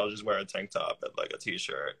basis, I'll just wear a tank top and like a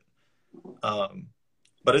t-shirt. Um,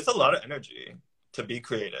 but it's a lot of energy to be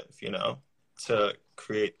creative, you know, to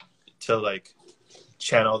create, to like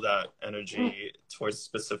channel that energy towards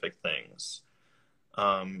specific things.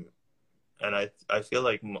 Um, and I feel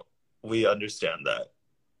like we understand that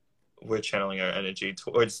we're channeling our energy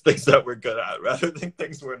towards things that we're good at rather than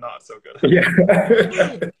things we're not so good Yeah.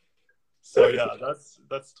 at. So yeah,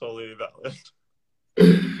 that's totally valid.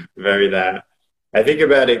 Very that. I think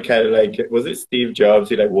about it kind of like, was it Steve Jobs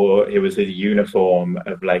who like wore, it was his uniform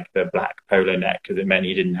of like the black polo neck because it meant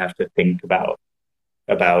he didn't have to think about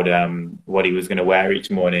what he was going to wear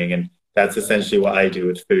each morning. And that's essentially what I do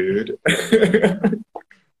with food.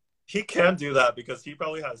 He can do that because he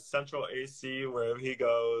probably has central AC wherever he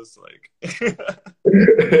goes. Like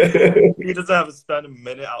he doesn't have to spend a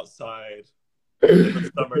minute outside in the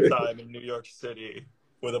summertime in New York City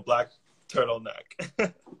with a black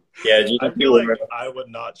turtleneck. Yeah, do you I think he feel like wore I would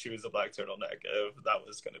not choose a black turtleneck if that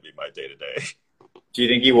was going to be my day to day. do you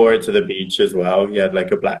think he wore it to the beach as well? He had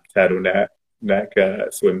like a black turtleneck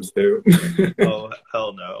swimsuit. Oh,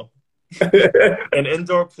 hell no. An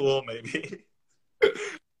indoor pool, maybe.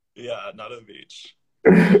 Yeah, not a beach.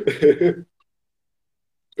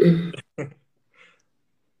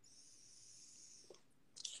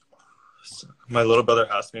 My little brother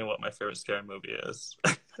asked me what my favorite scary movie is.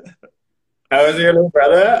 How was your little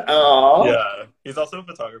brother? Oh, Yeah, he's also a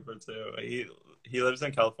photographer too. He lives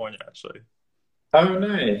in California actually. oh,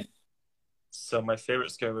 nice. So my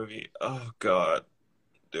favorite scary movie. Oh God,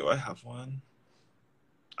 do I have one?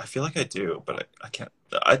 I feel like I do, but I can't.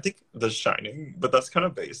 I think The Shining, but that's kind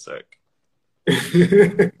of basic.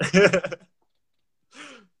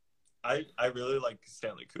 I really like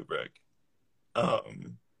Stanley Kubrick.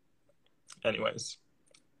 Um. Anyways,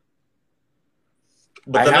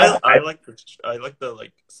 but I then have I like the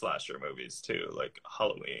like slasher movies too, like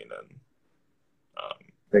Halloween and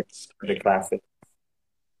the, the Scream. classic.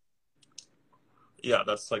 Yeah,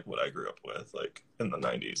 that's like what I grew up with, like in the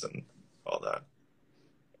 '90s and all that.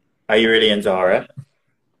 Are you really into horror?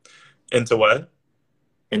 Into what?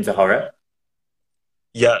 Into horror?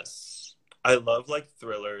 Yes, I love like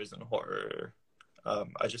thrillers and horror.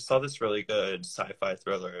 I just saw this really good sci-fi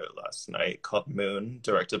thriller last night called Moon,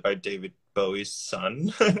 directed by David Bowie's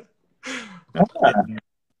son. Ah,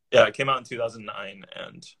 Yeah, it came out in 2009,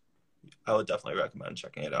 and I would definitely recommend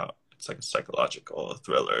checking it out. It's like a psychological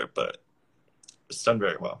thriller, but it's done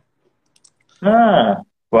very well. ah.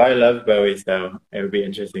 Well, I love Bowie, so it would be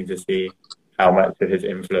interesting to see how much of his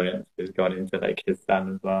influence has gone into like his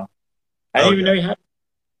son as well. I Oh didn't even yeah, know he had.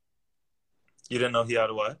 you didn't know he had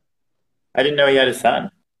a what? I didn't know he had a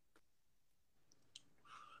son.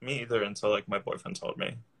 Me either until like my boyfriend told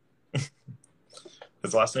me.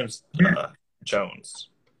 His last name's Jones.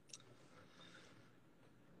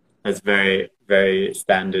 That's very, very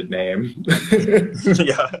standard name.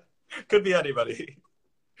 Yeah, could be anybody.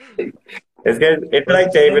 It's good. It's But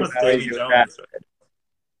like his name David was Bowie. Davy Jones, right?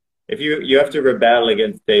 If you have to rebel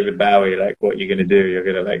against David Bowie, like what you're gonna do? You're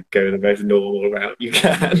gonna like go the most normal route you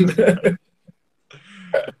can.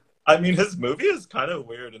 I mean, his movie is kind of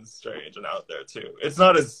weird and strange and out there too. It's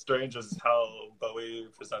not as strange as how Bowie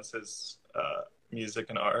presents his music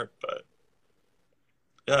and art, but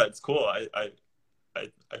yeah, it's cool. I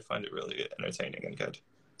find it really entertaining and good.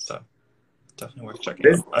 So definitely worth checking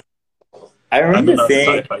This, out. I I'm remember in a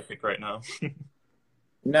seeing, sci-fi kick right now.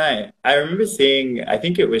 no, I remember seeing, I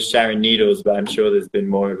think it was Sharon Needles, but I'm sure there's been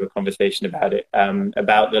more of a conversation about it,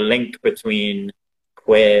 about the link between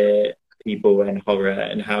queer people and horror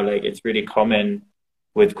and how like it's really common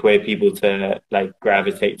with queer people to like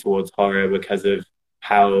gravitate towards horror because of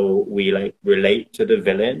how we like relate to the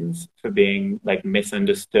villains for being like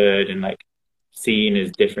misunderstood and like seen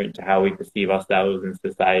as different to how we perceive ourselves in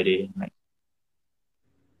society. Like,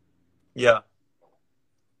 Yeah.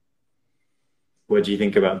 what do you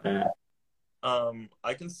think about that?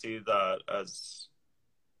 I can see that as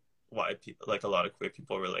why people, like a lot of queer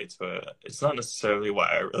people relate to it. It's not necessarily why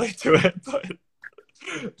I relate to it,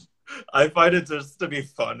 but I find it just to be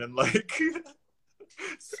fun and like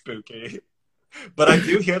spooky. But I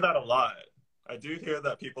do hear that a lot. I do hear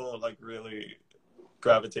that people like really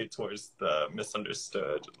gravitate towards the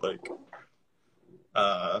misunderstood, like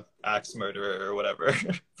axe murderer or whatever.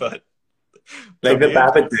 But to Like the me,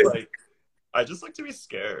 it's Babadook. just like I just like to be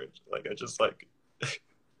scared. Like I just like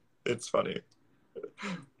it's funny.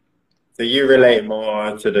 So you relate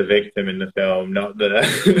more to the victim in the film, not the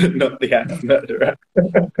not the axe murderer.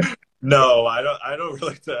 No, I don't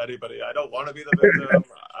relate to anybody. I don't want to be the victim.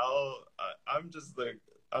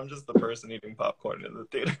 I'm just the person eating popcorn in the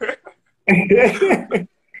theater.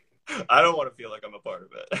 I don't want to feel like I'm a part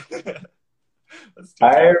of it. That's too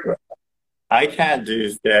I tough. I can't do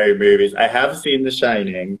scary movies. I have seen The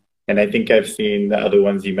Shining, and I think I've seen the other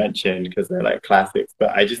ones you mentioned because they're like classics, but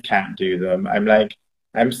I just can't do them. I'm like,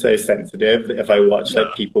 I'm so sensitive that if I watch like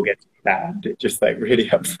Yeah. people get stabbed, it just like really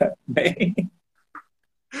upsets me.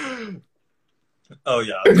 Oh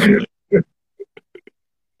yeah, totally.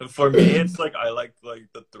 For me, it's like I like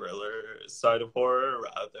the thriller side of horror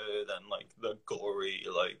rather than like the gory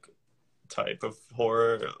like type of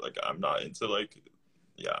horror. Like I'm not into like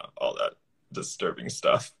yeah, all that disturbing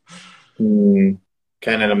stuff. Hmm.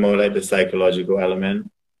 Kind of more like the psychological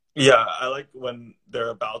element. Yeah, I like when they're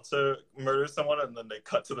about to murder someone and then they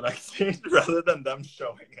cut to the next scene rather than them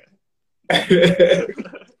showing Is it.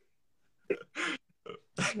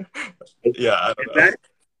 Yeah, I don't know. that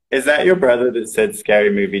is that your brother that said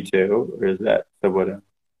Scary Movie too, or is that someone else?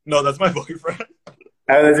 No, that's my boyfriend.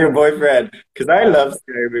 Oh, that's your boyfriend. Because I love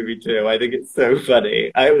Scary Movie too. I think it's so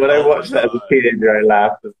funny. I when I Oh my watched that as a God. teenager, I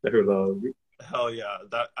laughed for so long. Hell yeah.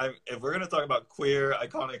 If we're gonna talk about queer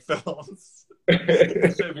iconic films,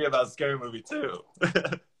 it should be about Scary Movie too.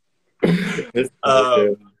 It's so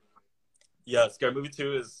good. um yeah, Scary Movie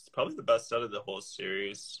 2 is probably the best out of the whole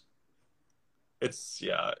series. It's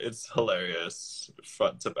hilarious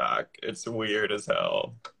front to back. It's weird as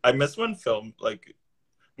hell. I miss when film like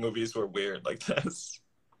movies were weird like this.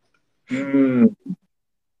 Mm.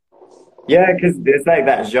 Yeah, because there's like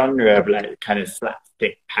that genre of like kind of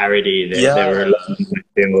slapstick parody that there were a lot Yeah. of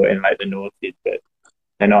still in like the noughties, but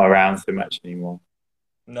they're not around so much anymore.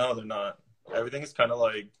 No, they're not. Everything is kind of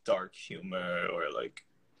like dark humor or like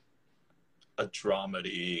a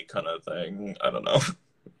dramedy kind of thing. I don't know.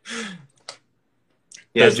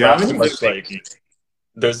 Yeah, There's not too dramas much are like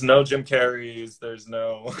there's no Jim Carreys, there's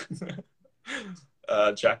no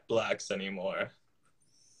Jack Blacks anymore.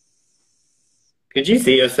 could you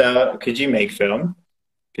see yourself? Could you make film?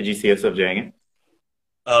 Could you see yourself doing it?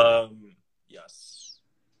 Yes.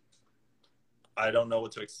 I don't know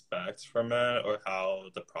what to expect from it or how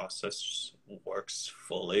the process works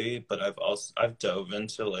fully, but I've dove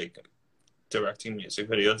into like directing music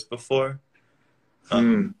videos before. Um,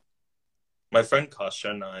 Mm. my friend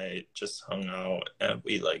Kasha and I just hung out and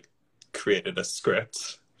we like created a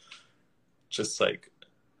script just like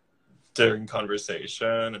during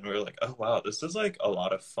conversation and we were like, oh wow, this is like a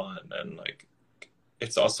lot of fun and like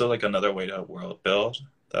it's also like another way to world build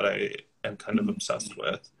that I am kind of obsessed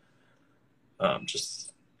with.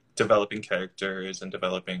 Just developing characters and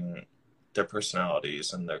developing their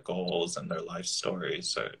personalities and their goals and their life stories.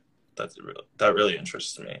 So that really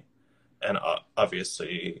interests me. And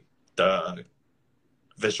obviously, the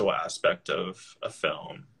visual aspect of a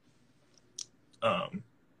film, um,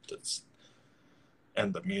 that's,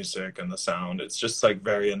 and the music and the sound, it's just like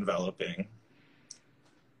very enveloping.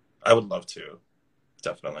 I would love to,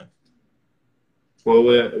 definitely. What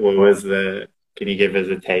was the? Can you give us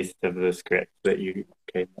a taste of the script that you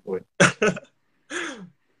came up with?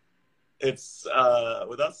 It's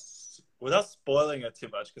without spoiling it too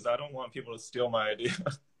much because I don't want people to steal my idea.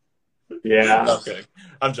 No, Yeah. I'm kidding.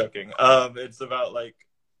 I'm joking. It's about like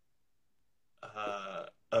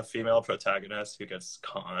a female protagonist who gets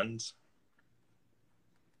conned.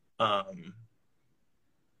 Um,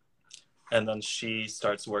 and then she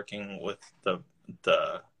starts working with the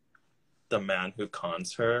the man who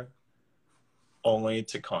cons her, only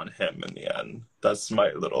to con him in the end. That's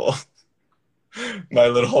my little my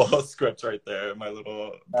little script right there, my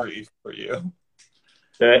little brief for you.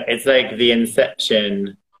 So it's like the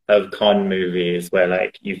inception of con movies where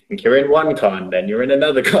like you think you're in one con, then you're in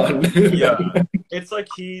another con. Yeah. It's like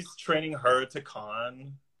he's training her to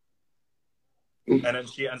con, and then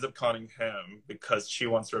she ends up conning him because she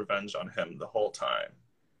wants revenge on him the whole time.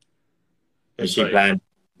 And It's she like, planned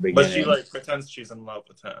but she beginning. like pretends she's in love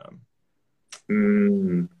with him.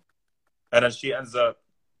 Mm. And then she ends up,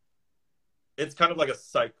 it's kind of like a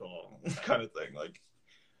cycle kind of thing. Like,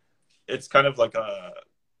 it's kind of like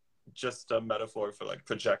just a metaphor for like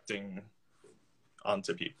projecting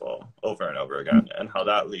onto people over and over again, and how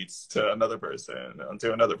that leads to another person and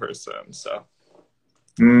to another person. So,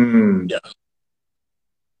 Mm. yeah.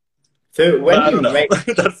 So But when I you don't know. make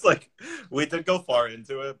That's like, we did go far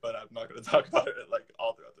into it, but I'm not going to talk about it like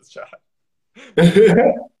all throughout this chat.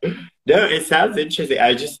 no, it sounds interesting.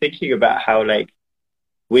 I was just thinking about how like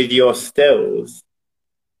with your stills,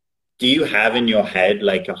 do you have in your head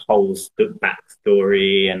like a whole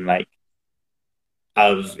backstory and like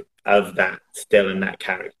of that still in that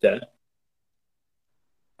character?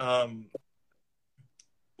 Um,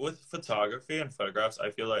 with photography and photographs,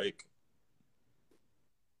 I feel like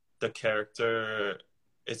the character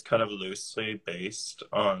is kind of loosely based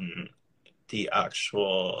on the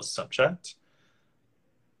actual subject.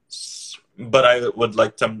 But I would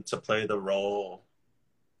like them to play the role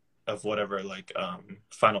of whatever like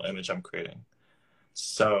final image I'm creating.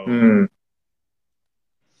 So Mm.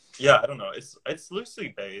 yeah, I don't know. It's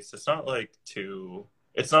loosely based. It's not like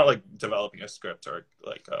developing a script or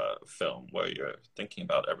like a film where you're thinking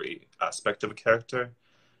about every aspect of a character.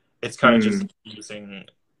 It's kind of just Mm. using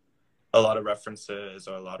a lot of references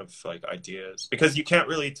or a lot of like ideas, because you can't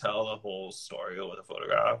really tell a whole story with a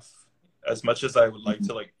photograph. As much as I would like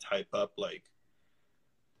to like type up like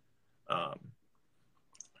um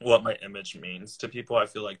what my image means to people, I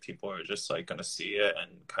feel like people are just like gonna see it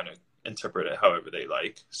and kind of interpret it however they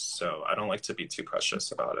like. So I don't like to be too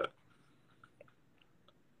precious about it.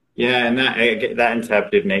 Yeah, and that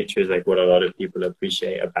interpretive nature is like what a lot of people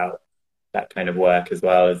appreciate about that kind of work as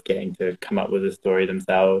well as getting to come up with a story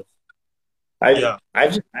themselves. Yeah.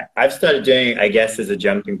 I've started doing, I guess, as a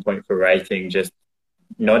jumping point for writing, just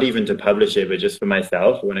not even to publish it, but just for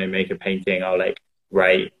myself. When I make a painting, I'll like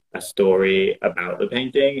write a story about the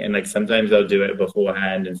painting, and like sometimes I'll do it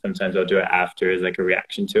beforehand, and sometimes I'll do it after as like a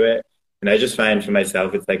reaction to it. And I just find for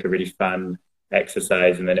myself, it's like a really fun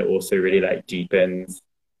exercise, and then it also really like deepens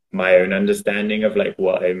my own understanding of like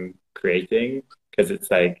what I'm creating, because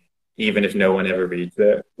it's like even if no one ever reads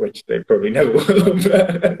it, which they probably never will.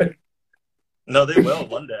 No, they will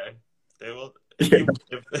one day. They will if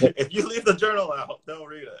Yeah. if you leave the journal out, they'll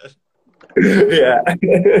read it. Yeah.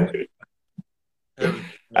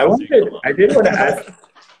 I Nancy, come wanted, on. I did want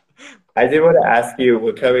to ask you,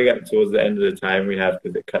 we're coming up towards the end of the time we have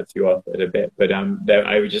because it cuts you off a bit, but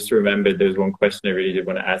I just remembered there was one question I really did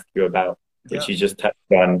want to ask you about, which Yeah. you just touched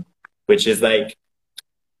on, which is like,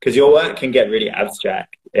 because your work can get really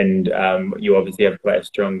abstract and you obviously have quite a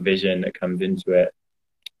strong vision that comes into it,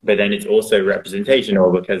 but then it's also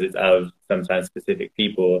representational because it's of sometimes specific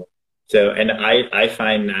people. So, and I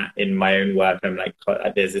find that in my own work, I'm like,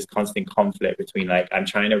 there's this constant conflict between like, I'm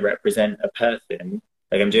trying to represent a person,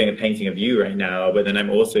 like I'm doing a painting of you right now, but then I'm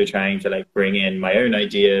also trying to like bring in my own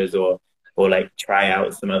ideas or like try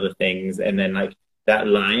out some other things. And then like that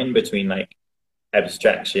line between like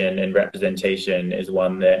abstraction and representation is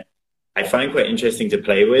one that I find quite interesting to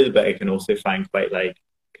play with, but I can also find quite like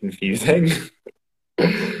confusing.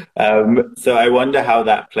 So I wonder how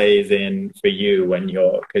that plays in for you when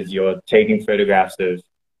because you're taking photographs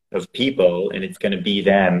of people and it's going to be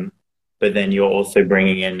them, but then you're also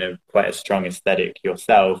bringing in quite a strong aesthetic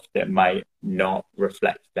yourself that might not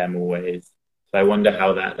reflect them always. So I wonder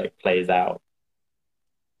how that like plays out.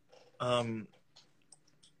 Um,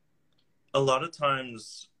 a lot of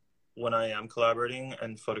times when I am collaborating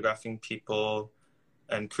and photographing people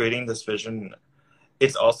and creating this vision,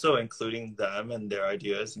 it's also including them and their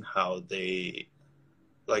ideas and how they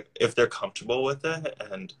like if they're comfortable with it.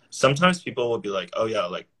 And sometimes people will be like, "Oh yeah,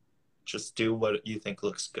 like just do what you think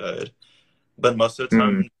looks good." But most of the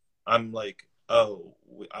Mm, time, I'm like, "Oh,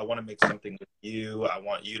 I want to make something with you. I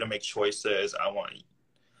want you to make choices. I want."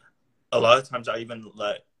 A lot of times, I even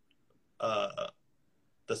let uh,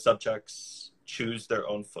 the subjects choose their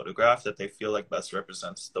own photograph that they feel like best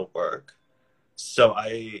represents the work. So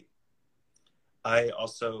I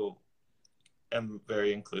also am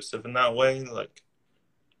very inclusive in that way. Like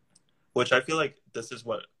which I feel like this is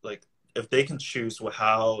what, like, if they can choose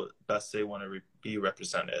how best they want to be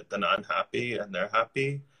represented, then I'm happy and they're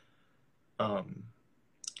happy. Um,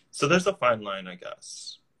 so there's a fine line, I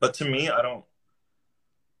guess. But to me, I don't.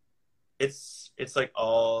 It's like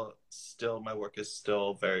all still my work is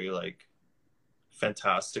still very like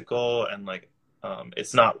fantastical and like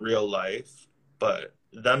it's not real life, but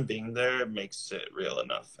them being there makes it real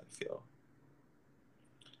enough, I feel.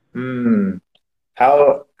 Hmm.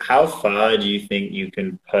 How far do you think you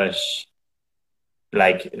can push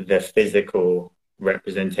like the physical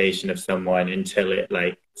representation of someone until it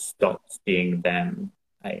like stops being them?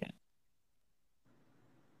 I,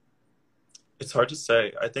 It's hard to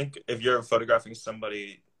say. I think if you're photographing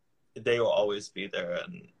somebody, they will always be there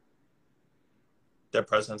and their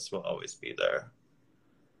presence will always be there.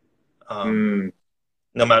 Um, mm,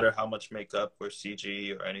 no matter how much makeup or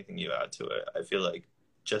CG or anything you add to it, I feel like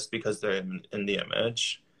just because they're in the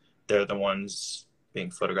image, they're the ones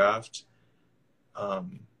being photographed.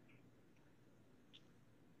 Um,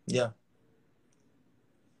 yeah,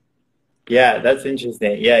 yeah, that's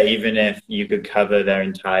interesting. Yeah, even if you could cover their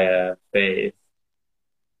entire face,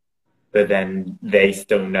 but then they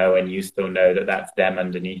still know and you still know that that's them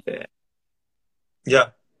underneath it. yeah,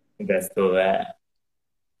 They're still there.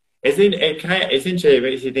 It's interesting. It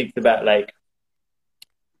makes you think about like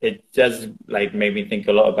it does like make me think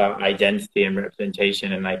a lot about identity and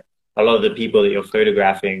representation and like a lot of the people that you're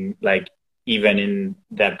photographing, like even in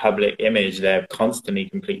their public image, they're constantly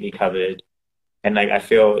completely covered. And like I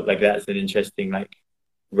feel like that's an interesting like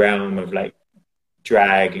realm of like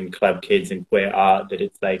drag and club kids and queer art that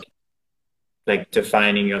it's like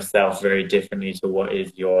defining yourself very differently to what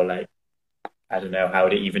is your like I don't know how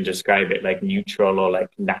to even describe it, like neutral or like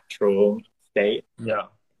natural state. yeah.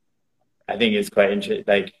 I think it's quite interesting.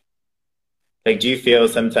 Like, do you feel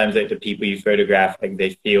sometimes like the people you photograph, like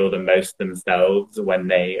they feel the most themselves when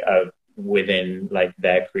they are within like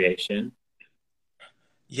their creation?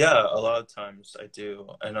 Yeah, a lot of times I do.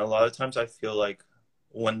 And a lot of times I feel like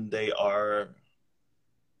when they are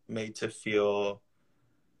made to feel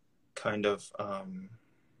kind of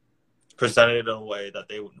presented in a way that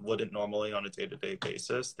they wouldn't normally on a day-to-day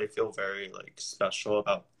basis, they feel very like special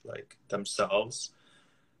about like themselves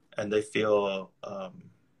and they feel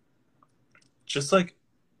just like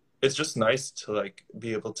it's just nice to like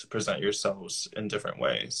be able to present yourselves in different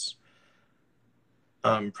ways.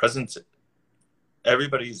 Present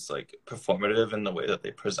everybody's like performative in the way that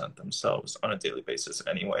they present themselves on a daily basis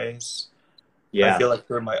anyways. I Yeah, feel like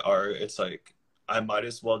for my art it's like I might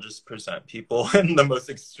as well just present people in the most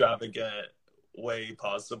extravagant way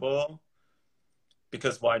possible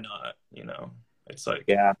because why not, you know? It's like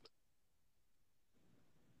yeah,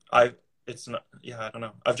 I it's not, yeah, I don't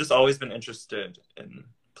know, I've just always been interested in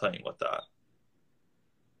playing with that.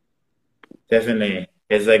 definitely.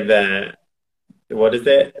 It's like the what is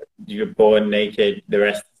it? You're born naked, the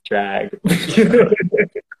rest is drag.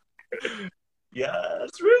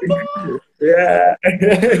 Yes, RuPaul. Yeah.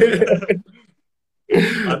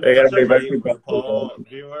 I'm I gotta such a bring back late RuPaul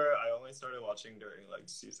viewer. I only started watching during like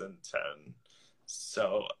season 10.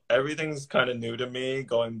 So everything's kind of new to me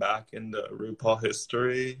going back into RuPaul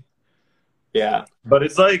history. Yeah. But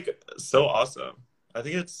it's like so awesome. I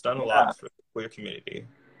think it's done a Yeah. lot for the queer community.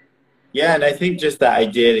 Yeah, and I think just that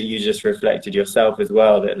idea that you just reflected yourself as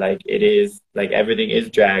well, that like it is like everything is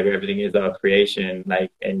drag, everything is our creation,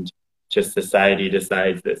 like and just society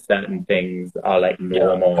decides that certain things are like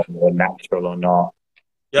Yeah. normal or natural or not.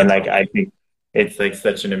 Yeah, And like I totally. think it's like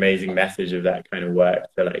such an amazing message of that kind of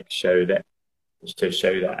work to like show that to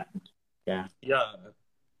show that. Yeah. Yeah.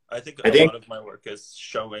 I think I a think lot of my work is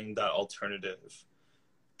showing that alternative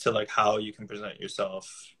to like how you can present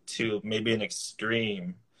yourself to maybe an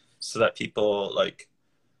extreme so that people like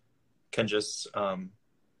can just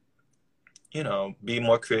you know, be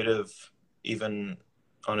more creative even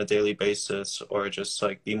on a daily basis or just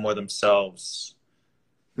like be more themselves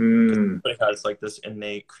because mm, everybody has like this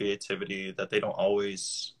innate creativity that they don't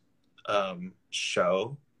always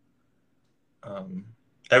show. um,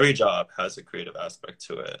 every job has a creative aspect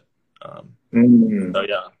to it. um, mm. so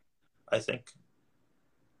yeah, I think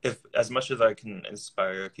if as much as I can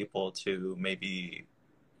inspire people to maybe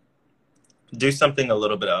do something a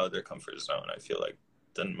little bit out of their comfort zone, I feel like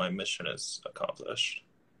then my mission is accomplished.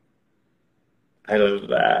 I love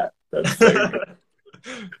that. That's so good.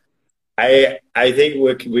 I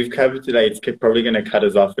think we've covered today. It's probably going to cut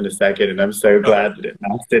us off in a second, and I'm so Okay. glad that it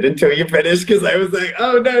lasted until you finished because I was like,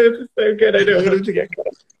 oh no, this is so good. I don't want it to get cut.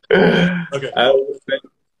 Okay.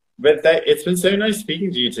 But it's been so nice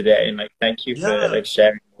speaking to you today, and like thank you for Yeah. like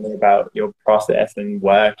sharing more about your process and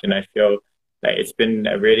work. And I feel Like it's been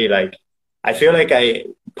a really like I feel like I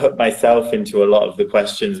put myself into a lot of the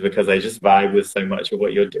questions because I just vibe with so much of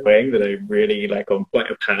what you're doing that I really like on quite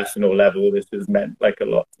a personal level. This has meant like a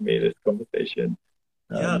lot to me, this conversation.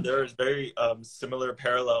 Yeah, Um, there's very similar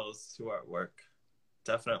parallels to our work.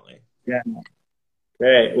 Definitely. yeah,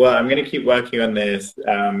 great. Well, I'm gonna keep working on this.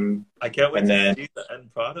 I can't wait And to then see the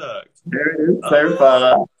end product. there it is so Oh,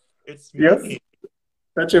 far. it's You're me.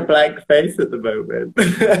 such a blank face at the moment.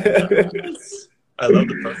 Yes. I love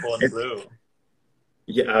the purple and It's, blue.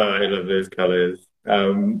 yeah, oh, I love those colors.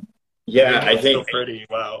 You made Yeah, me I look so think, pretty.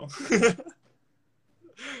 Wow.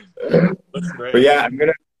 Looks but great. yeah,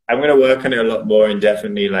 I'm gonna work on it a lot more and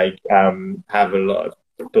definitely like have a lot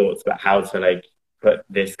of thoughts about how to like put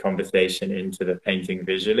this conversation into the painting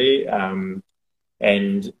visually.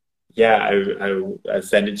 And yeah, I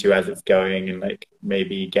send it to you as it's going and like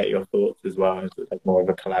maybe get your thoughts as well as like more of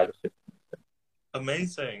a collaborative.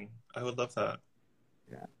 Amazing. I would love that.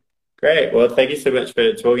 Yeah. Great. Well, thank you so much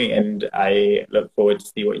for talking, and I look forward to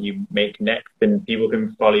see what you make next. And people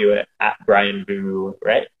can follow you at Brian Vu,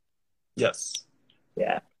 right? Yes.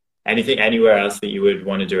 Yeah. Anything, anywhere else that you would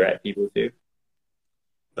want to direct people to?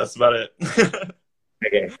 That's about it.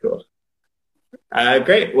 Okay, cool.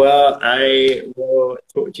 Great. Well, I will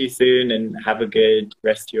talk to you soon and have a good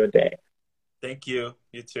rest of your day. Thank you.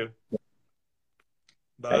 You too.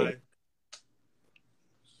 Bye. Bye.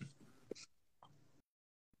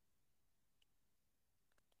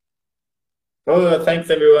 Well, thanks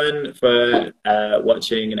everyone for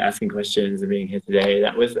watching and asking questions and being here today.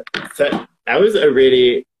 That was a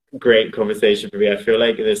really great conversation for me. I feel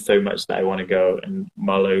like there's so much that I want to go and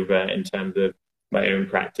mull over in terms of my own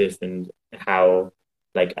practice and how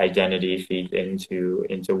like identity feeds into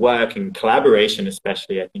work and collaboration,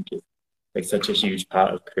 especially. I think is like such a huge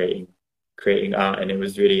part of creating art. And it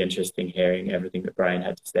was really interesting hearing everything that Brian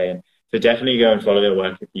had to say. And so definitely go and follow their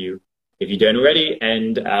work if you don't already.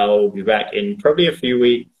 And I'll be back in probably a few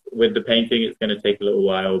weeks with the painting. It's going to take a little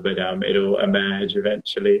while, but it'll emerge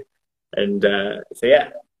eventually. And so yeah,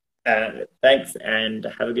 thanks and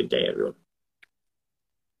have a good day, everyone.